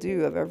still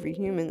do of every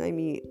human I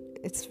meet,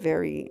 it's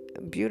very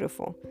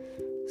beautiful.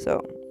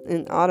 So,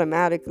 and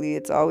automatically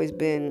it's always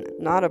been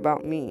not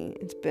about me,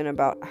 it's been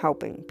about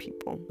helping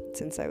people.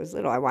 Since I was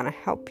little, I want to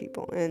help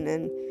people. And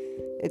then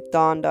it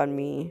dawned on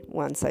me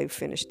once I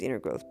finished the Inner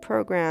Growth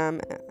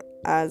program,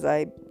 as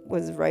I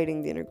was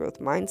writing the Inner Growth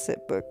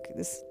Mindset book,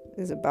 this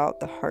is about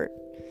the heart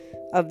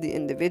of the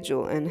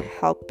individual and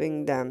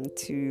helping them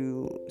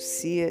to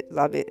see it,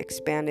 love it,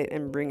 expand it,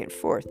 and bring it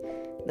forth.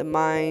 The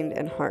mind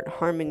and heart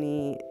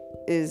harmony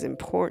is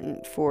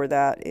important for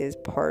that, is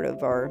part of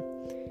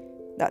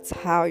that's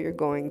how you're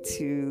going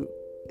to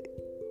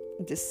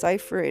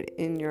decipher it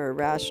in your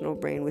rational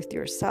brain with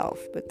yourself.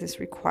 But this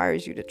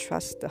requires you to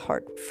trust the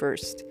heart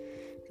first.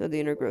 So the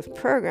Inner Growth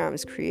program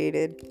is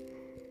created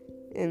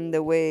in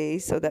the way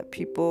so that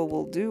people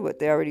will do what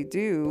they already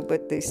do,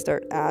 but they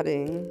start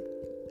adding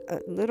a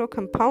little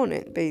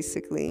component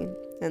basically,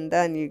 and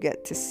then you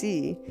get to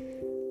see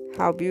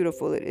how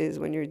beautiful it is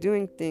when you're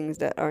doing things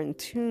that are in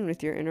tune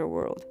with your inner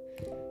world.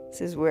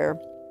 This is where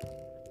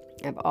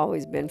I've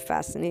always been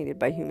fascinated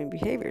by human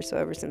behavior. So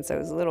ever since I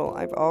was little,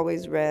 I've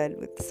always read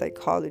with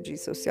psychology,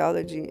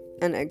 sociology,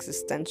 and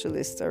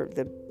existentialists are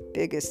the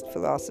biggest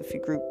philosophy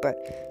group, but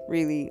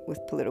really with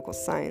political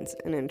science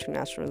and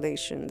international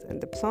relations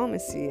and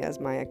diplomacy as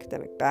my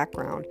academic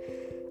background,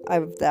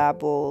 I've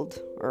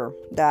dabbled, or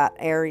that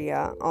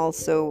area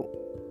also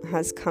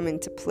has come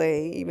into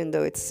play, even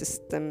though it's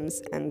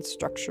systems and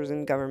structures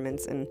and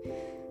governments, and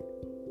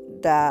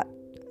that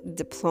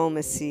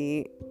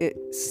diplomacy, it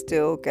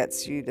still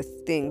gets you to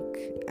think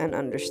and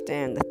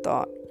understand the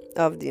thought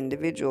of the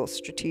individual,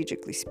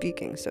 strategically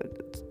speaking. So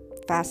it's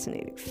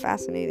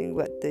fascinating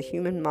what the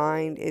human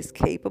mind is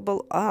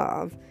capable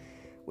of,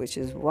 which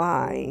is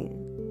why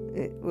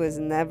it was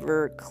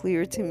never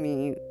clear to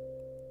me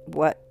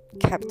what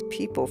kept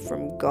people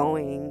from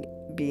going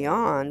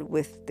beyond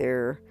with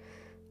their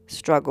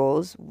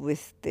struggles,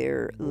 with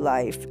their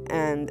life.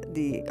 And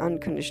the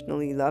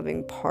unconditionally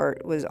loving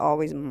part was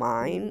always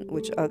mine,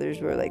 which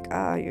others were like,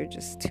 you're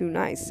just too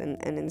nice. And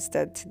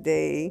instead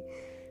today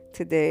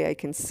I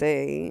can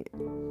say,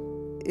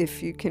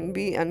 if you can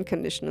be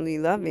unconditionally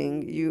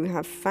loving, you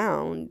have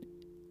found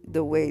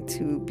the way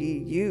to be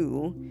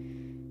you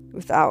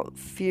without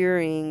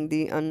fearing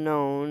the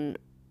unknown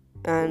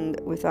and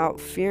without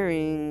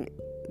fearing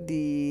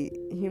the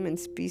human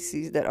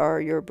species that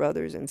are your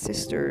brothers and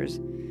sisters,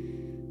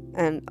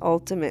 and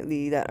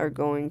ultimately that are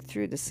going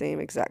through the same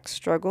exact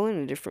struggle in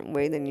a different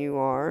way than you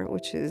are,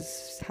 which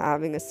is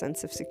having a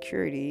sense of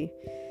security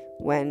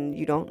when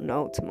you don't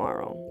know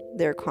tomorrow.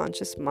 Their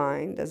conscious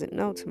mind doesn't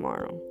know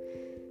tomorrow.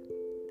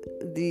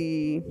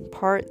 The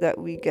part that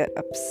we get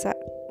upset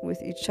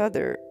with each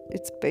other,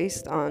 it's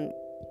based on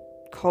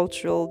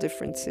cultural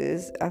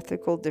differences,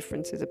 ethical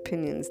differences,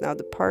 opinions. Now,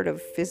 the part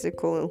of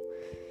physical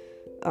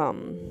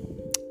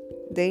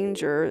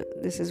danger,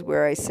 this is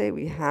where I say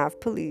we have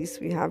police,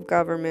 we have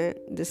government.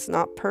 This is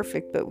not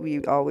perfect, but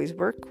we always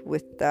work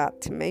with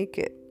that to make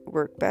it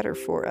work better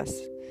for us.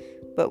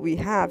 But we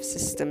have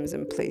systems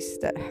in place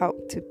that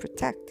help to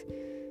protect.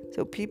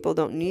 So people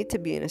don't need to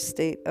be in a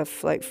state of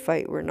flight,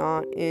 fight. We're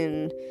not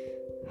in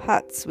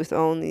huts with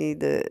only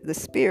the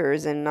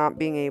spears and not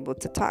being able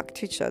to talk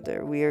to each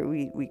other.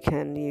 We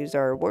can use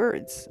our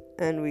words,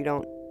 and we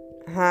don't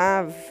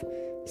have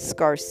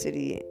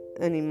scarcity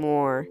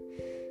anymore.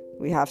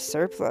 We have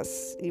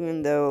surplus,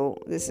 even though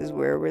this is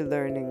where we're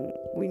learning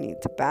we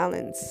need to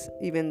balance,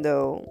 even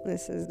though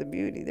this is the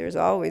beauty. There's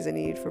always a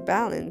need for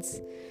balance.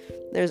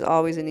 There's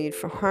always a need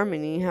for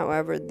harmony.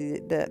 However,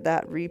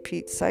 that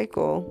repeat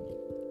cycle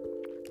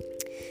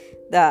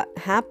that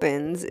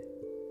happens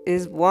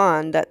is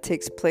one that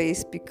takes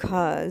place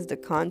because the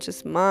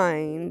conscious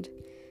mind,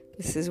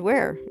 this is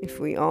where, if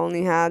we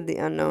only had the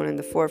unknown in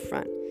the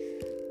forefront,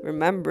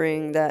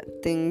 remembering that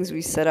things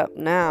we set up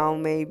now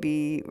may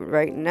be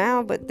right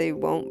now, but they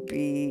won't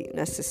be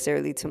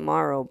necessarily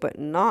tomorrow, but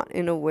not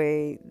in a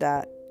way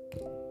that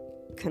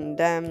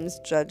condemns,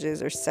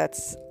 judges, or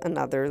sets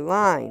another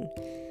line,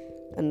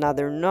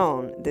 another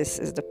known. This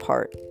is the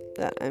part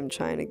that I'm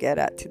trying to get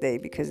at today,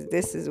 because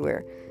this is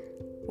where,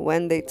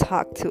 when they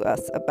talk to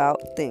us about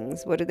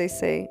things, what do they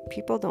say?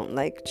 People don't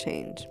like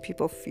change.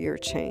 People fear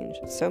change.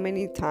 So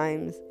many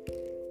times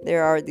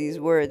there are these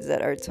words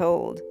that are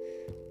told,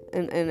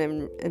 and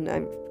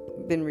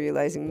I've been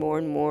realizing more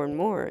and more and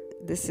more,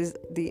 this is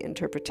the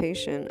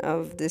interpretation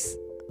of this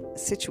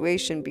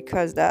situation,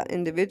 because that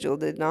individual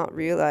did not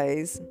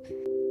realize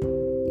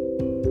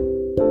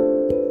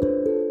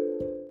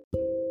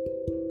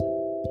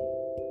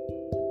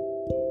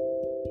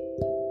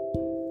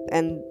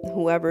and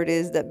whoever it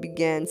is that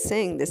began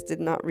saying this did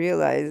not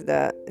realize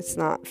that it's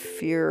not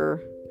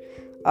fear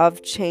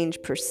of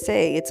change per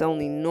se. It's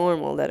only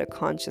normal that a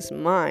conscious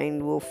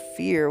mind will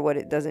fear what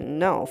it doesn't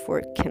know, for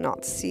it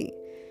cannot see.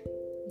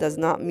 Does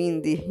not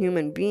mean the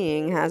human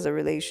being has a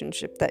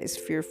relationship that is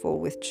fearful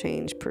with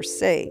change per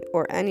se.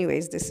 Or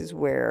anyways, this is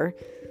where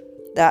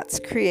that's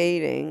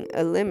creating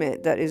a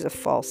limit that is a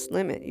false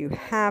limit. You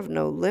have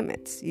no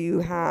limits. You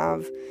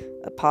have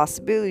a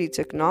possibility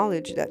to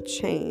acknowledge that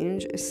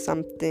change is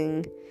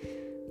something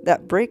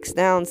that breaks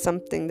down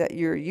something that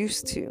you're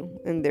used to,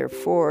 and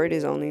therefore it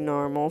is only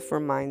normal for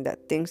a mind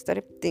that thinks that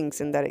it thinks,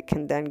 and that it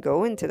can then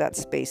go into that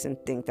space and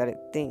think that it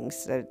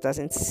thinks, that it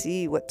doesn't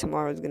see what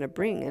tomorrow is going to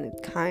bring, and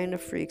it kind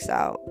of freaks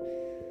out.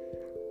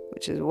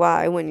 Which is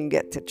why when you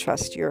get to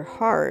trust your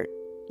heart,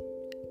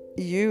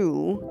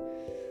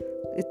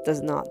 it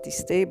does not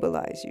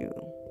destabilize you,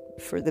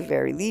 for the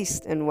very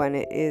least, and when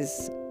it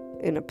is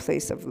in a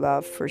place of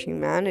love for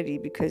humanity,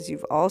 because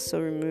you've also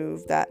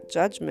removed that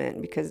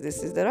judgment, because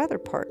this is that other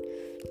part.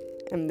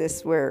 And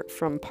this where,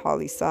 from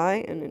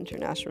poli-sci and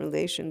international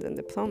relations and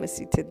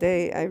diplomacy,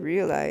 today I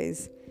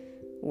realize,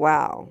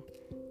 wow,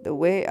 the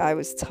way I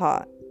was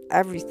taught,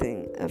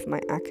 everything of my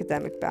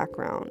academic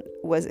background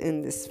was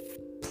in this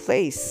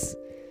place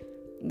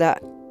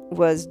that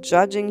was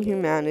judging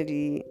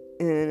humanity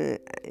in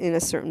a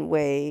certain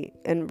way,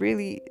 and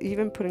really,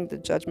 even putting the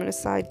judgment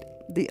aside,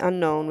 the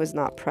unknown was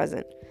not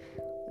present.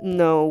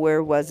 No,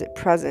 where was it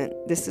present?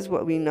 This is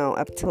what we know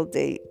up till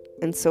date.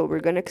 And so we're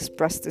going to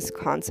express this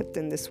concept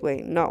in this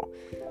way. No.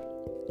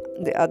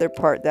 The other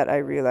part that I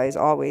realize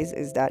always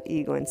is that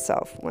ego and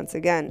self. Once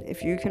again,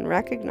 if you can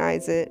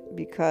recognize it,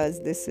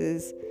 because this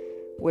is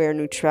where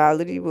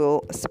neutrality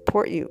will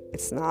support you.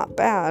 It's not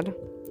bad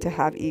to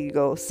have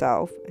ego,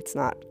 self. It's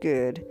not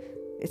good.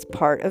 It's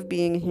part of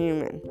being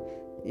human.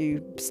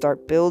 You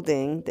start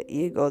building the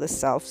ego, the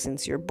self,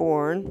 since you're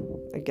born,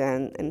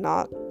 again, and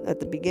not at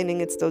the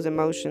beginning, it's those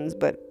emotions,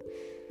 but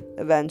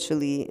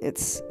eventually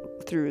it's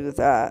through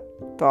that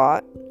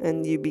thought,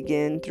 and you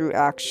begin through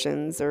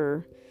actions,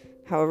 or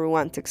however you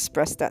want to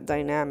express that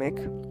dynamic.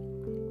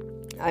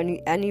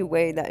 Any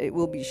way that it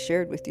will be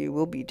shared with you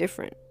will be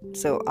different.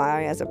 So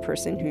I, as a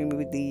person who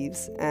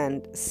believes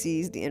and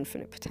sees the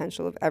infinite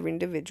potential of every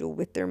individual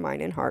with their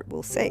mind and heart,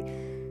 will say,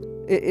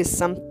 it is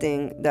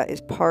something that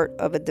is part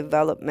of a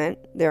development.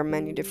 There are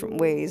many different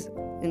ways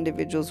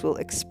individuals will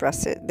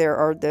express it. There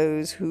are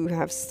those who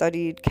have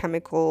studied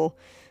chemical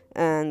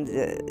and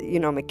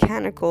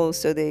mechanical,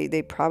 so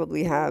they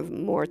probably have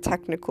more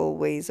technical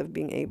ways of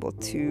being able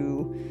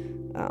to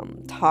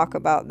talk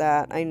about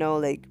that. I know,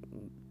 like,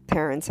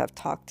 parents have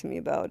talked to me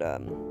about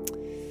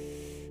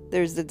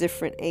there's the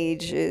different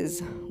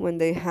ages when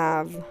they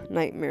have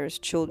nightmares,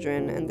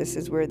 children, and this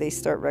is where they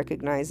start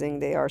recognizing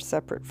they are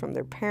separate from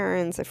their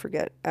parents. I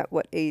forget at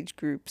what age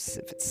groups,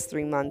 if it's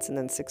 3 months and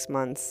then 6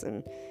 months,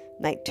 and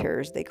night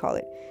terrors, they call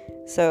it.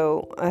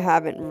 So I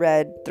haven't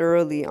read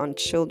thoroughly on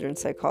children's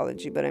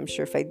psychology, but I'm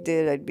sure if I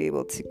did, I'd be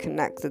able to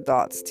connect the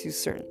dots to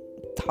certain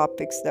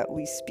topics that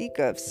we speak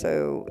of.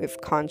 So if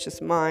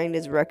conscious mind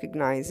is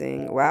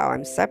recognizing, wow,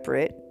 I'm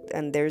separate,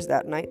 and there's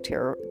that night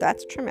terror,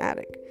 that's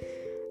traumatic.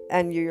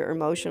 And your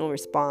emotional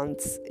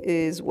response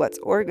is what's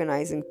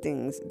organizing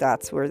things.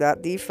 That's where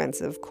that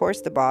defense, of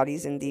course, the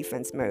body's in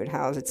defense mode.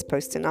 How is it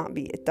supposed to not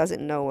be? It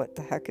doesn't know what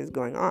the heck is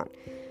going on.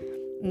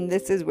 And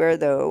this is where,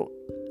 though,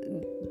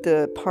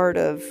 the part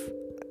of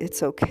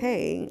it's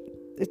okay,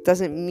 it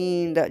doesn't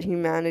mean that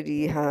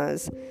humanity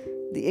has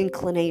the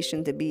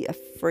inclination to be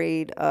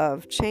afraid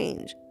of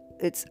change.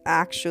 It's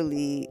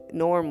actually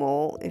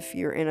normal if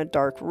you're in a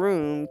dark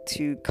room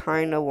to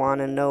kind of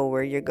want to know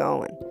where you're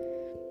going.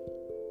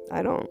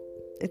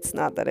 It's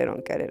not that I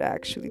don't get it. I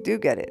actually do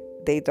get it.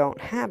 They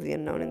don't have the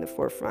unknown in the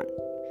forefront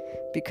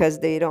because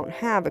they don't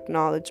have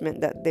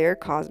acknowledgement that their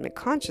cosmic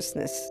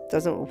consciousness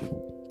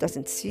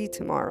doesn't see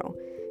tomorrow,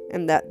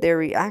 and that they're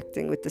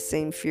reacting with the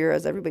same fear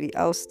as everybody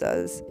else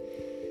does.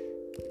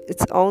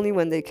 It's only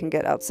when they can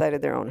get outside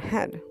of their own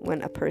head.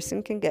 When a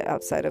person can get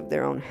outside of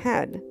their own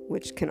head,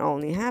 which can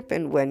only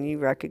happen when you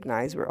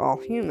recognize we're all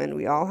human.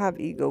 We all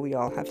have ego. We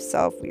all have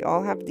self. We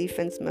all have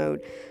defense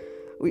mode.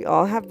 We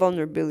all have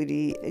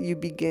vulnerability. You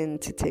begin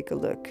to take a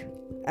look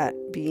at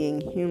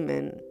being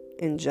human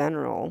in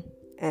general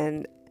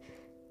and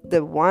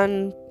the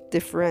one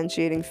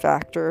differentiating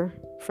factor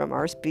from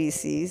our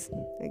species,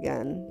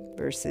 again,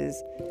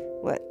 versus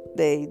what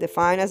they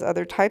define as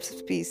other types of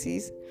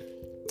species,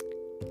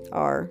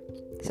 are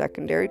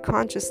secondary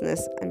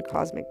consciousness and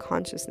cosmic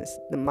consciousness.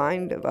 The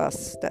mind of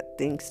us that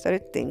thinks that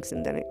it thinks,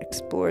 and then it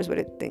explores what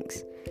it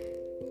thinks.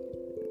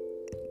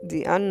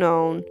 The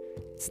unknown,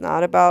 it's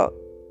not about,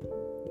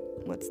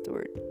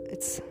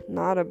 it's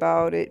not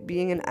about it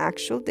being an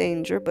actual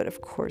danger, but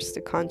of course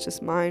the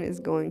conscious mind is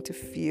going to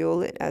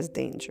feel it as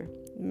danger.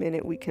 The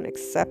minute we can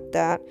accept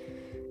that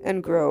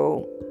and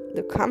grow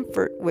the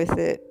comfort with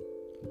it,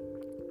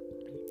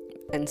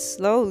 and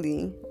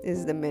slowly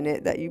is the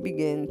minute that you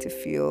begin to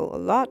feel a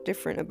lot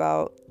different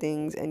about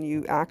things, and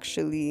you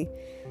actually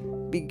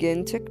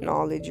begin to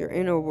acknowledge your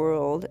inner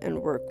world and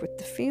work with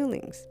the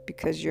feelings,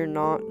 because you're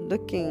not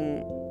looking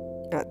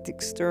at the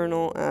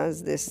external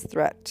as this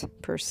threat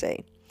per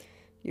se.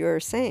 You're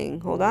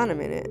saying, hold on a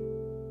minute,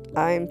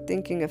 I'm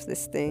thinking of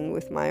this thing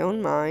with my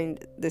own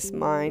mind. This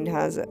mind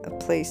has a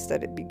place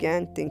that it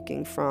began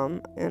thinking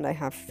from, and I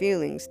have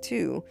feelings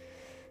too.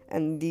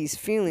 And these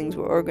feelings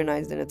were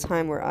organized in a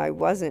time where I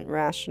wasn't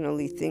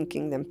rationally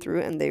thinking them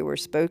through, and they were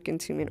spoken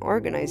to me and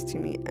organized to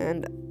me.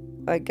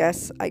 And I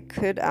guess I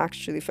could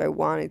actually, if I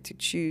wanted to,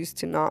 choose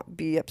to not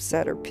be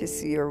upset or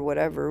pissy or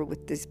whatever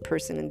with this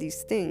person and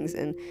these things,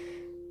 and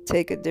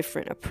take a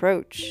different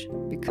approach,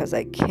 because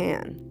I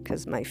can,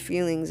 because my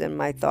feelings and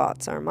my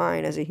thoughts are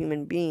mine as a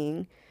human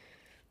being.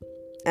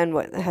 And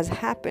what has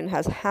happened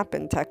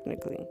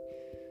technically.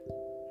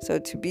 So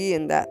to be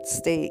in that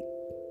state,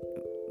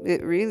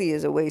 it really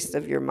is a waste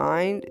of your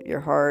mind, your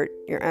heart,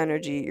 your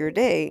energy, your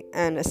day,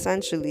 and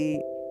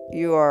essentially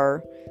you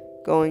are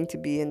going to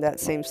be in that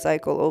same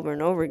cycle over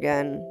and over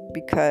again,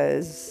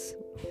 because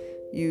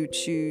you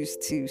choose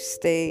to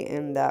stay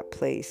in that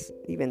place,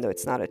 even though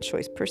it's not a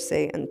choice per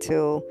se,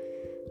 until,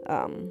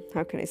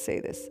 how can I say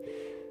this?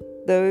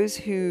 Those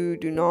who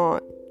do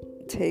not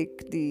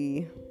take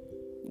the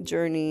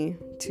journey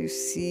to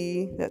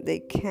see that they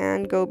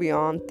can go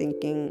beyond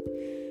thinking,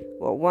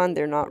 well, one,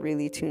 they're not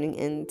really tuning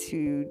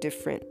into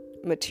different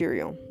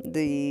material.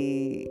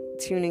 The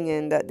tuning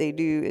in that they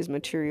do is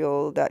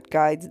material that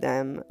guides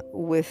them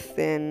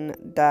within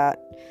that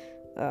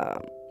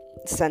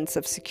sense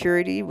of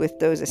security with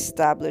those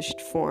established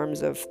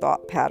forms of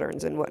thought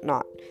patterns and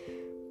whatnot.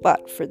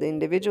 But for the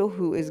individual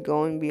who is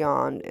going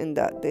beyond, in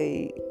that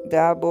they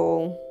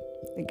dabble,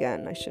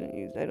 again,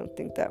 I don't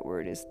think that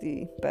word is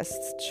the best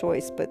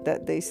choice, but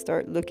that they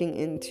start looking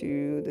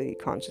into the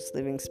conscious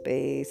living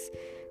space.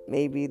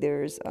 Maybe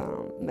there's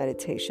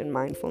meditation,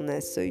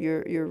 mindfulness. So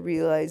you're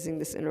realizing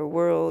this inner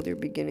world. You're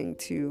beginning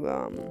to,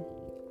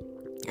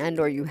 and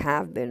or you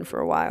have been for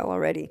a while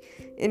already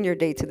in your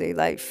day-to-day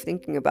life,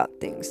 thinking about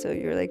things. So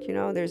you're like,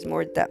 there's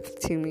more depth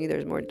to me.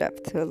 There's more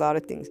depth to a lot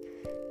of things.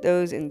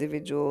 Those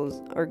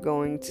individuals are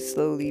going to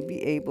slowly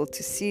be able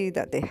to see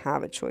that they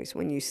have a choice.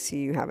 When you see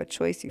you have a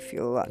choice, you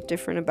feel a lot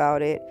different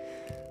about it.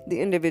 The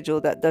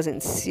individual that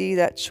doesn't see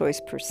that choice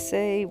per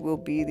se will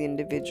be the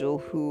individual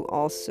who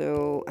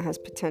also has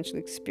potentially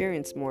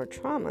experienced more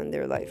trauma in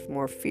their life,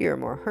 more fear,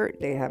 more hurt.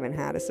 They haven't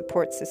had a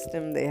support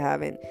system. They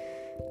haven't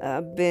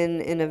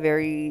been in a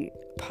very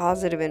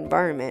positive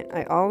environment.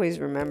 I always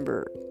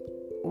remember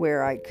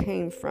where I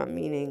came from,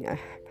 meaning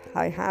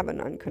I have an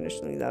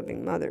unconditionally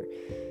loving mother.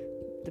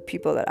 The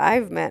people that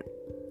I've met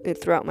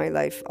throughout my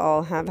life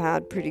all have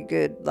had pretty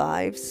good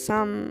lives.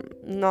 Some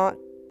not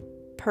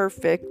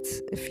perfect,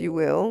 if you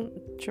will.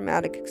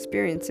 Traumatic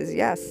experiences,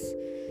 yes.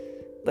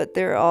 But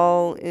they're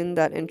all in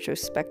that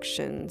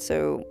introspection.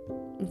 So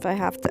if I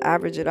have to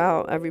average it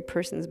out, every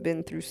person's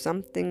been through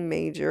something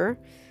major.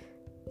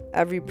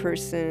 Every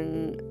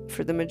person,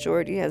 for the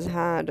majority, has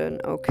had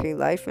an okay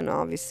life. And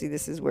obviously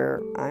this is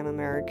where I'm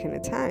American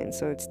Italian.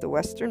 So it's the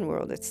Western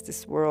world. It's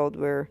this world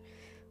where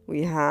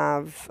we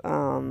have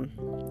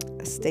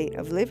a state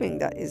of living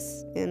that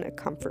is in a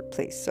comfort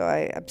place. So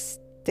I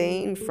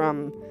abstain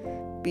from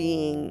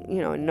being,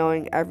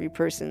 knowing every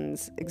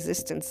person's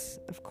existence.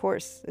 Of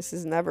course, this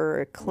is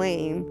never a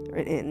claim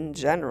in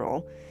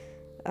general.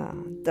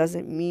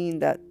 Doesn't mean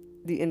that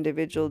the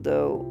individual,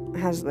 though,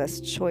 has less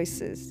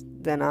choices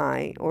than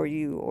I or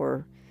you,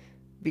 or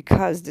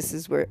because this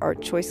is where our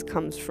choice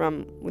comes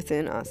from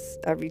within us.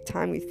 Every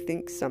time we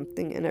think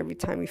something and every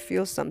time we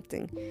feel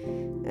something.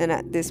 And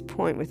at this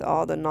point, with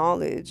all the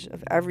knowledge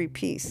of every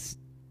piece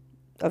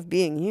of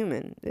being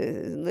human,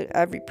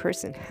 every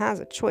person has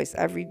a choice.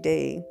 Every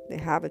day they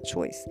have a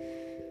choice.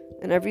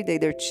 And every day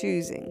they're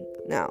choosing.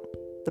 Now,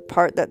 the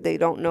part that they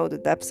don't know the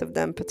depths of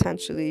them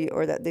potentially,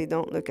 or that they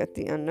don't look at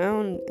the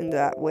unknown in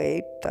that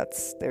way,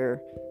 that's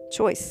their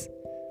choice.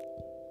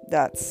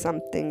 That's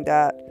something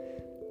that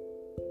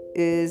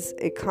is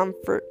a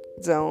comfort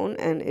zone,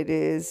 and it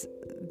is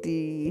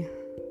the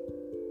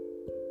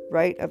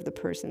right of the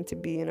person to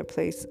be in a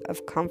place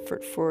of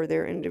comfort for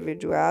their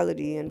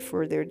individuality and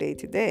for their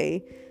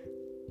day-to-day.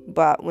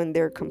 But when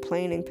they're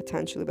complaining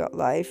potentially about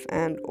life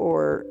and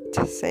or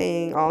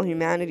saying all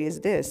humanity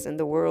is this and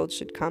the world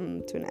should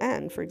come to an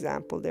end, for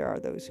example, there are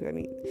those who,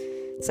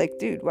 it's like,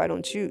 dude, why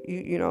don't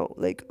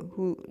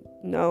who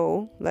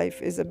know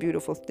life is a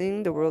beautiful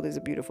thing, the world is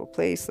a beautiful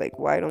place, like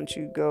why don't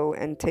you go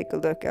and take a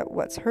look at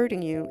what's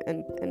hurting you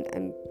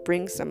and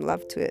bring some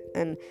love to it?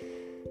 And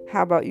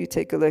how about you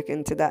take a look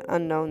into that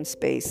unknown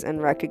space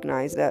and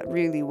recognize that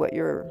really what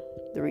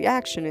the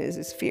reaction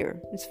is fear.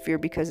 It's fear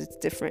because it's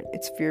different.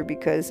 It's fear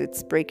because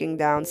it's breaking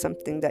down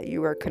something that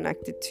you are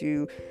connected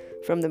to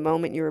from the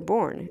moment you were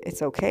born.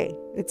 It's okay.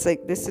 It's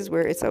like, this is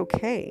where it's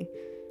okay.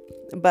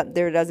 But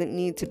there doesn't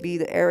need to be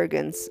the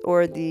arrogance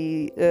or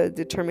the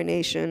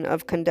determination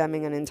of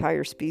condemning an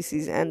entire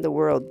species and the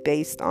world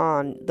based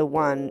on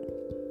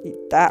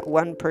that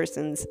one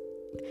person's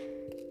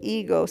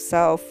ego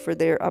self for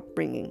their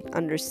upbringing.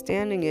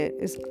 Understanding it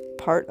is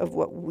part of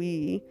what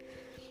we,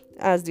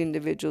 as the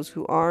individuals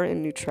who are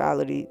in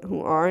neutrality,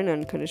 who are in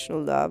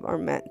unconditional love, are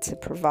meant to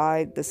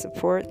provide the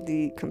support,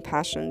 the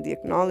compassion, the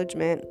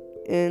acknowledgement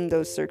in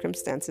those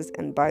circumstances.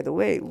 And by the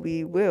way,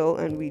 we will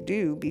and we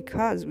do,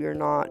 because we are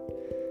not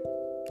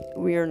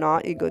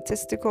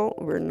egotistical,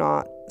 we're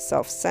not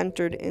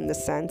self-centered in the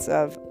sense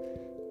of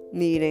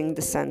needing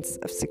the sense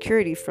of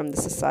security from the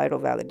societal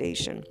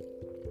validation.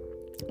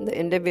 The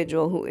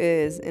individual who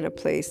is in a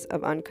place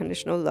of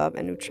unconditional love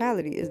and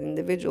neutrality is the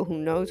individual who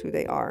knows who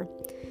they are,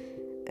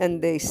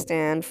 and they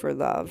stand for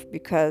love,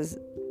 because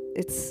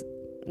it's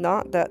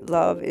not that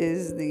love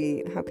is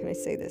the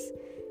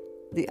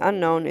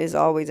unknown is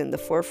always in the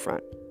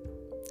forefront.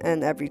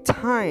 And every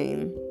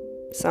time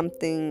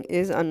something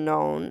is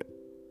unknown,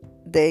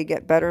 they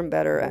get better and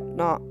better at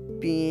not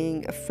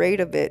being afraid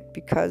of it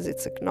because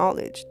it's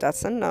acknowledged.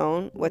 That's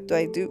unknown. What do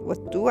I do?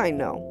 What do I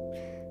know?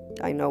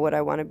 I know what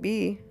I want to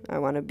be. I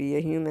want to be a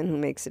human who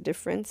makes a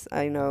difference.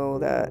 I know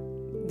that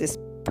this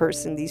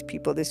person, these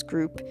people, this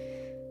group,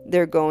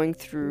 they're going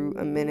through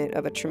a minute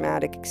of a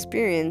traumatic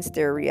experience.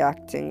 They're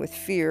reacting with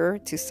fear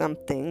to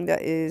something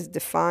that is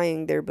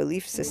defying their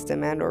belief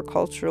system and or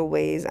cultural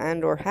ways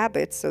and or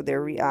habits. So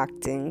they're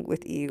reacting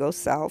with ego,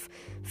 self,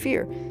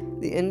 fear.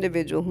 The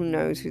individual who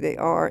knows who they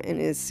are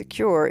and is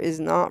secure is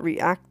not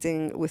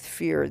reacting with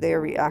fear. They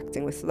are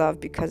reacting with love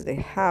because they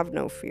have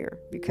no fear,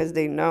 because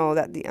they know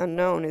that the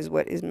unknown is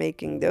what is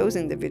making those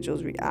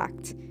individuals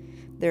react.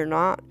 They're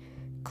not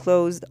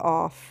closed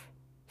off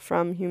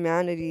from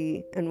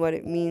humanity and what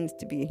it means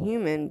to be a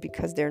human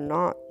because they're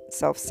not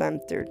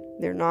self-centered.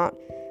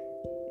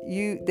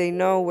 They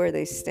know where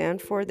they stand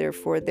for,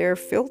 therefore their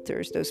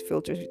filters, those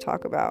filters we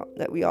talk about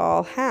that we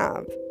all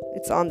have,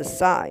 it's on the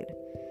side.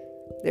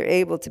 They're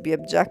able to be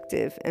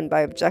objective, and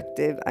by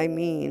objective I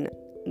mean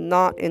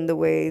not in the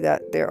way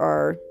that there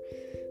are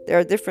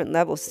different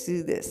levels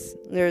to this.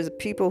 There's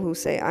people who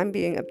say I'm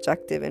being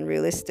objective and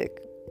realistic.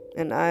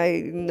 And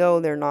I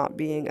know they're not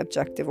being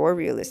objective or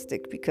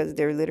realistic, because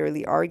they're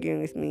literally arguing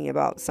with me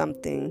about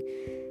something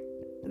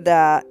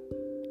that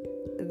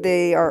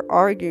they are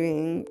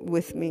arguing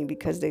with me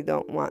because they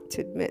don't want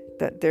to admit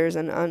that there's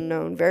an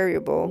unknown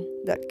variable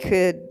that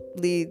could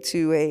lead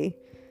to a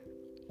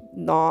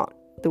not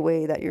the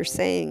way that you're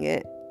saying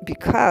it,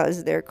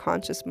 because their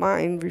conscious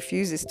mind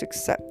refuses to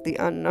accept the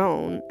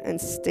unknown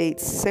and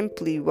states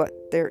simply what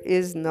there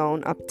is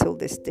known up till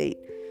this date.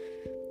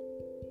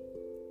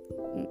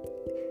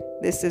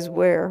 This is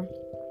where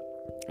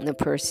the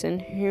person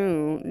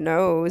who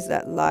knows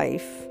that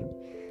life,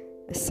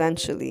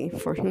 essentially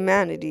for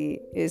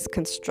humanity, is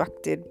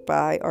constructed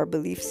by our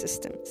belief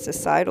system.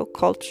 Societal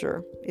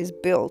culture is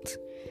built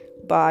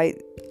by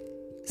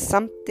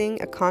something,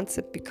 a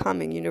concept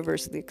becoming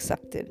universally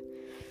accepted.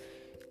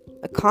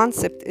 A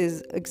concept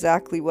is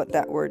exactly what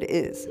that word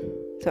is.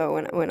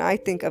 So when I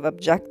think of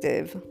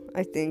objective,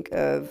 I think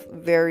of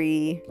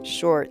very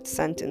short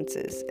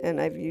sentences,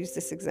 and I've used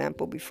this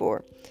example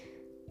before.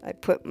 I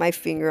put my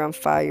finger on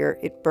fire,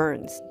 it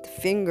burns. The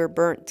finger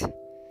burnt.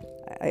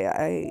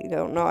 I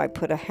don't know, I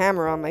put a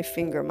hammer on my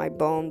finger, my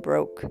bone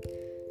broke.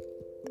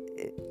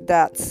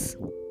 That's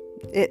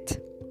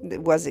it.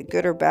 Was it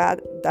good or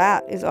bad?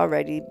 That is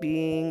already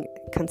being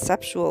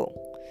conceptual.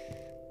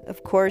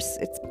 Of course,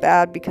 it's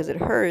bad because it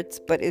hurts,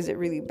 but is it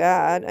really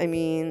bad? I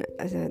mean,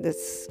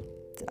 this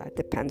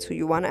depends who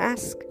you want to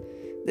ask.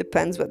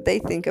 Depends what they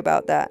think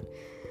about that.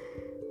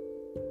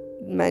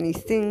 Many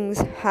things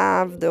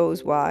have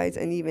those whys,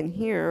 and even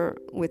here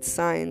with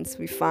science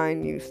we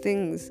find new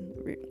things.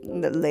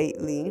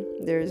 Lately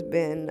there's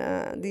been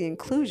the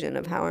inclusion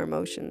of how our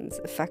emotions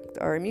affect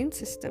our immune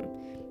system.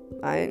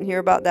 I didn't hear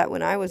about that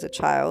when I was a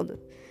child.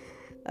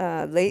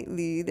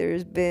 Lately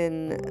there's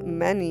been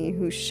many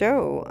who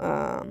show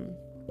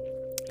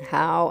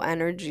how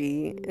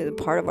energy is a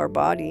part of our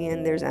body,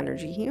 and there's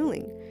energy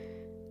healing.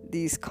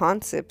 These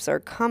concepts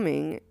are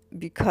coming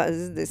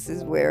because this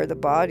is where the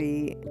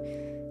body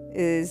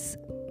is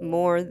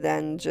more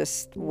than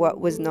just what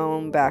was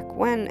known back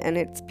when, and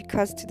it's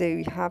because today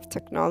we have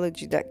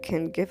technology that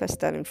can give us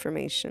that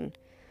information.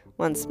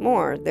 once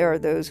more, there are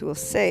those who will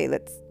say,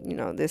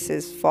 this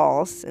is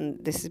false,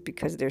 and this is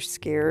because they're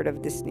scared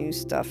of this new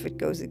stuff. It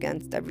goes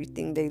against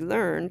everything they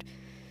learned.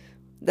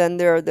 Then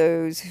there are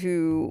those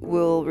who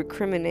will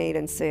recriminate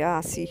and say,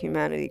 see,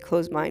 humanity,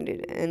 closed-minded.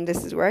 And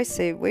this is where I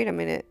say, wait a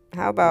minute,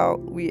 how about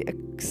we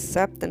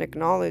accept and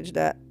acknowledge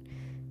that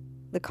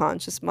the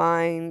conscious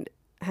mind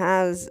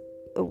has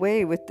a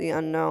way with the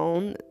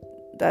unknown,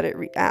 that it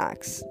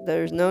reacts.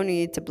 There's no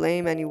need to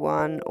blame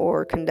anyone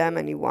or condemn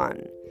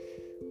anyone.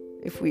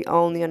 If we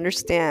only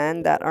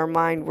understand that our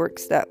mind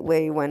works that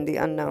way when the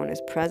unknown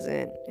is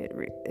present,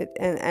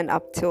 and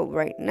up till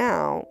right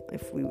now,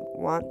 if we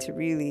want to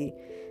really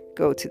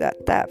go to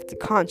that depth, the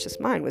conscious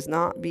mind was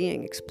not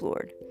being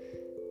explored.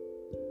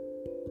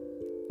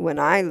 When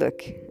I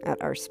look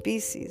at our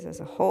species as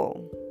a whole,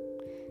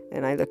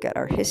 and I look at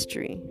our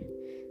history,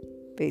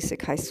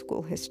 basic high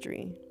school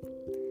history,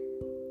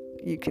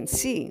 you can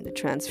see the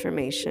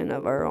transformation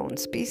of our own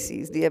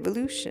species, the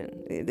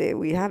evolution.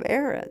 We have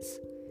eras.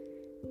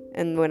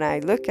 And when I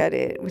look at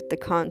it with the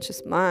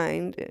conscious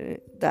mind,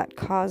 that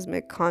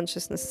cosmic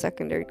consciousness,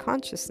 secondary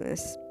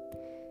consciousness,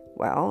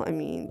 well,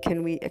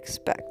 can we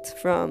expect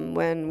from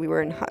when we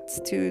were in huts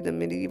to the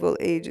medieval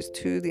ages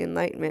to the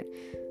Enlightenment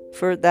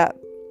for that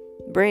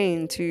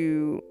brain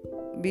to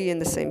be in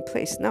the same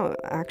place? No,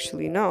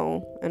 actually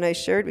no. And I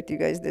shared with you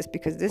guys this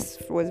because this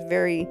was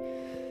very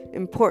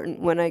important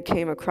when I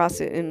came across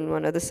it in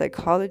one of the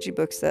psychology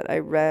books that I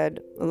read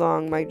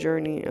along my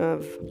journey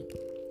of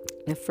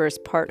the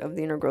first part of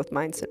the Inner Growth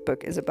Mindset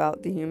book is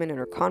about the human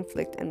inner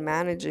conflict and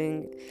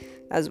managing,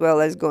 as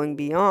well as going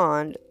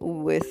beyond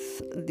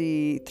with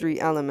the three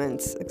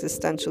elements,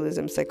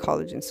 existentialism,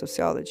 psychology, and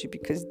sociology,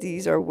 because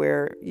these are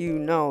where you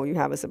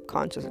have a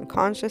subconscious and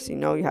conscious, you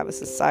have a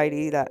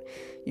society that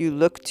you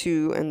look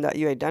to and that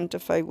you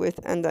identify with,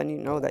 and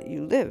then that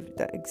you live.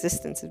 That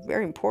existence is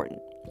very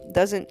important. It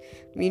doesn't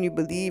mean you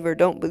believe or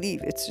don't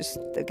believe. It's just,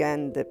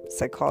 again, the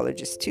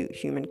psychologist too,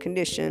 human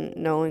condition,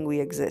 knowing we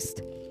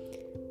exist.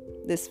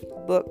 This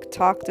book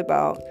talked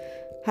about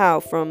how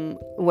from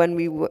when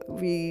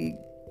we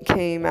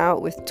came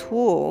out with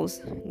tools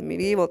in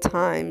medieval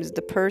times,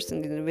 the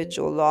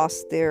individual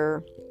lost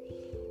that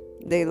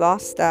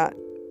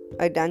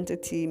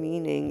identity,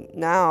 meaning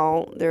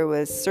now there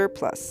was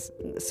surplus.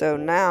 So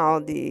now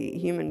the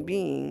human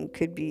being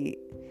could be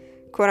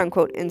quote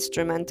unquote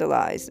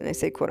instrumentalized. And I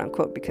say quote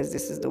unquote because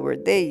this is the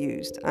word they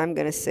used. I'm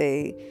going to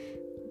say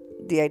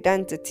the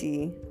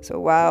identity. So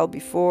while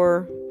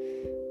before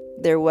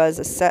there was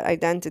a set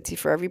identity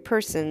for every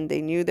person,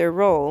 they knew their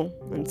role,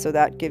 and so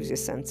that gives you a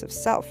sense of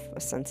self,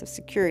 a sense of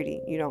security.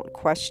 You don't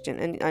question,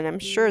 and I'm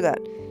sure that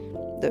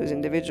those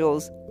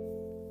individuals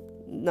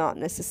not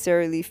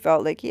necessarily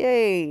felt like,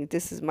 yay,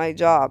 this is my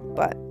job,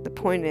 but the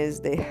point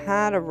is they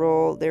had a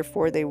role,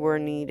 therefore they were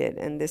needed.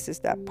 And this is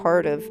that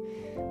part of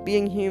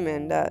being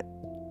human that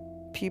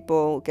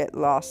people get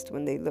lost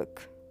when they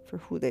look for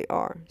who they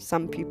are.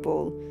 Some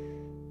people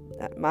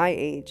at my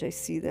age, I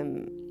see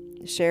them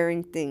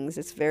sharing things.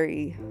 It's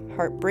very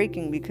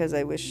heartbreaking because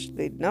I wish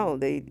they'd know.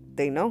 They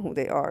know who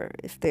they are.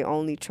 If they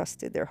only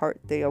trusted their heart,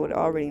 they would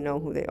already know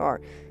who they are.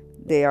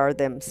 They are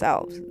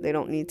themselves. They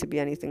don't need to be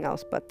anything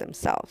else but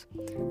themselves.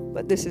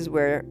 But this is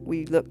where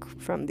we look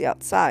from the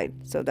outside.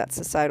 So that's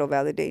societal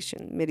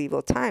validation.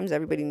 Medieval times,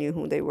 everybody knew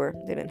who they were.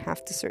 They didn't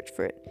have to search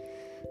for it.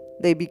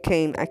 They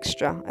became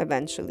extra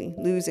eventually,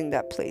 losing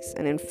that place.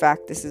 And in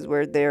fact, this is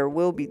where there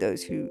will be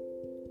those who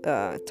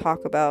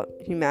talk about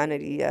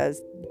humanity as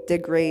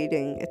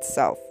degrading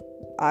itself.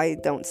 I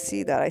don't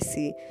see that. I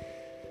see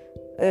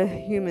a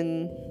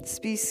human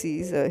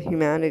species, a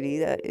humanity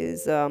that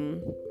is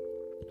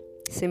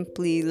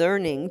simply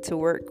learning to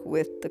work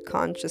with the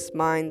conscious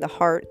mind, the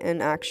heart,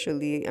 and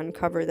actually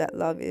uncover that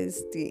love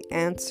is the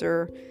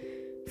answer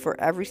for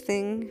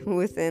everything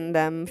within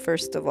them,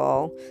 first of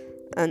all.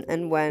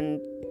 And when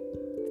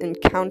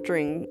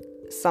encountering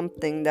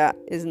something that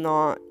is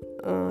not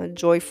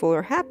joyful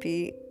or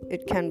happy,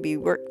 it can be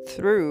worked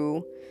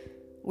through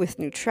with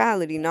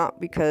neutrality,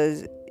 not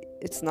because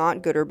it's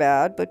not good or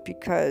bad, but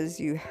because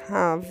you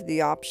have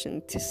the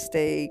option to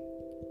stay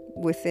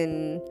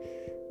within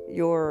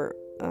your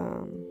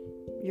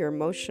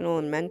emotional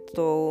and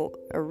mental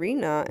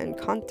arena and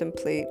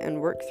contemplate and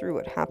work through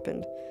what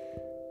happened.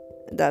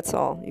 That's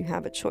all. You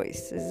have a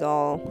choice, is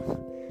all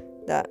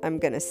that I'm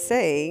going to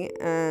say.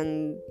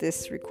 And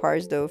this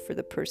requires, though, for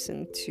the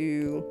person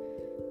to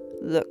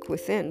look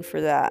within for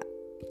that.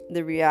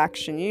 The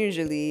reaction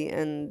usually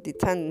and the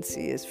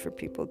tendency is for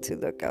people to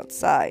look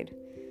outside,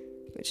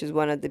 which is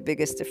one of the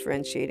biggest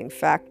differentiating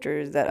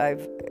factors that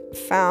I've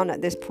found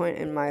at this point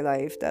in my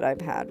life that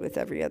I've had with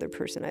every other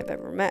person I've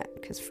ever met.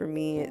 Because for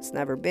me, it's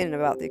never been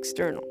about the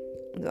external.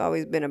 It's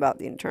always been about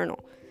the internal.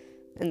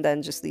 And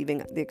then just leaving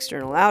the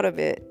external out of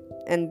it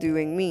and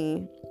doing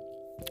me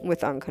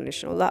with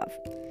unconditional love.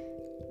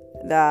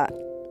 That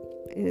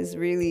is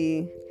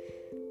really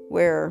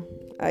where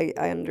I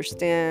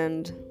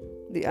understand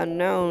the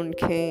unknown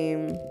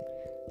came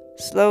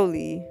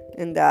slowly,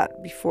 in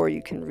that before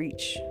you can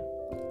reach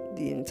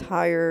the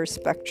entire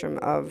spectrum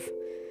of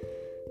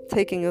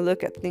taking a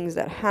look at things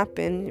that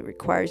happen. It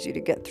requires you to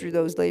get through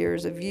those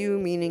layers of you,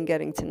 meaning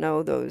getting to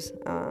know those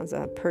as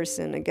a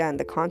person. Again,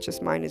 the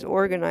conscious mind is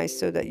organized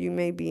so that you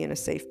may be in a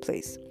safe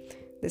place.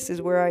 This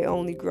is where I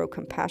only grow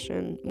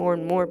compassion more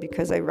and more,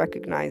 because I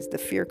recognize the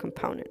fear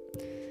component.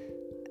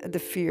 The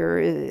fear,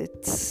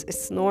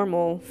 it's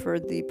normal for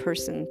the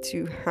person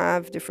to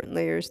have different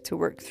layers to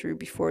work through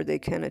before they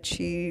can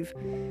achieve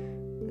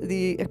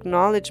the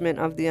acknowledgement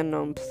of the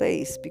unknown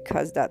place,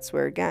 because that's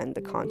where, again,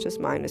 the conscious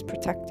mind is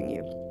protecting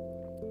you.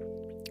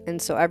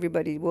 And so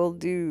everybody will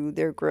do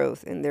their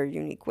growth in their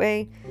unique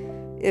way.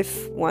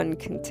 If one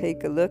can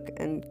take a look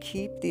and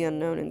keep the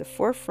unknown in the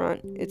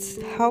forefront,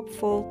 it's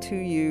helpful to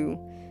you.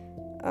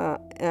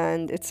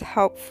 And it's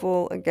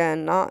helpful,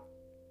 again, not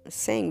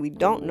saying we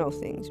don't know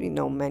things. We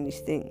know many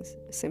things.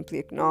 Simply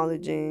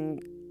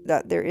acknowledging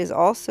that there is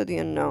also the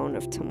unknown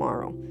of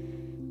tomorrow,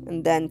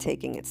 and then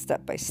taking it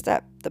step by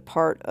step. The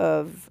part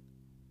of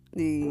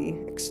the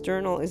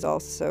external is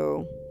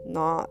also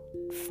not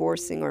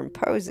forcing or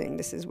imposing.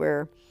 This is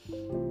where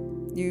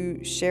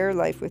you share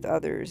life with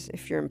others.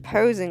 If you're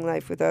imposing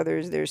life with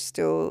others, there's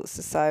still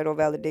societal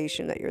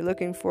validation that you're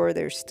looking for.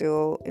 There's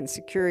still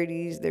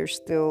insecurities. There's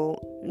still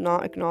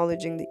not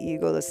acknowledging the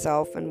ego, the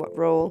self, and what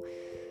role.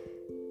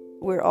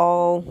 We're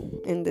all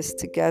in this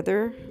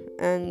together,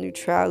 and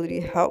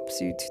neutrality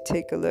helps you to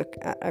take a look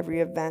at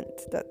every event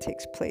that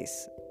takes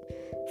place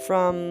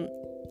from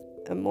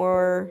a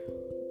more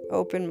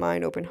open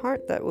mind, open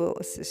heart that will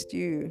assist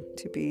you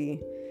to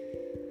be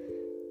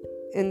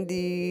in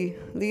the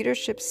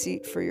leadership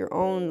seat for your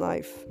own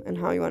life and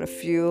how you want to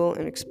feel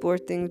and explore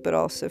things, but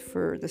also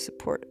for the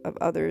support of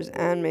others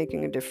and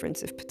making a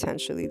difference if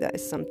potentially that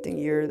is something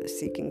you're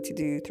seeking to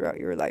do throughout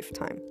your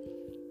lifetime.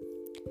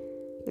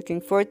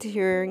 Looking forward to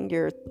hearing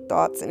your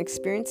thoughts and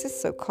experiences,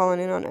 so call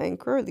in on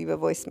Anchor or leave a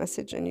voice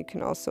message, and you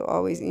can also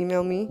always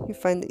email me. You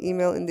find the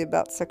email in the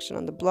About section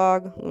on the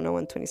blog,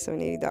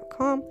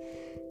 luna12780.com,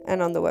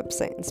 and on the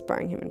website,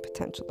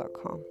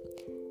 inspiringhumanpotential.com.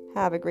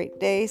 Have a great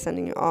day.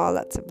 Sending you all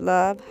lots of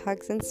love,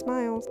 hugs, and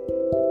smiles.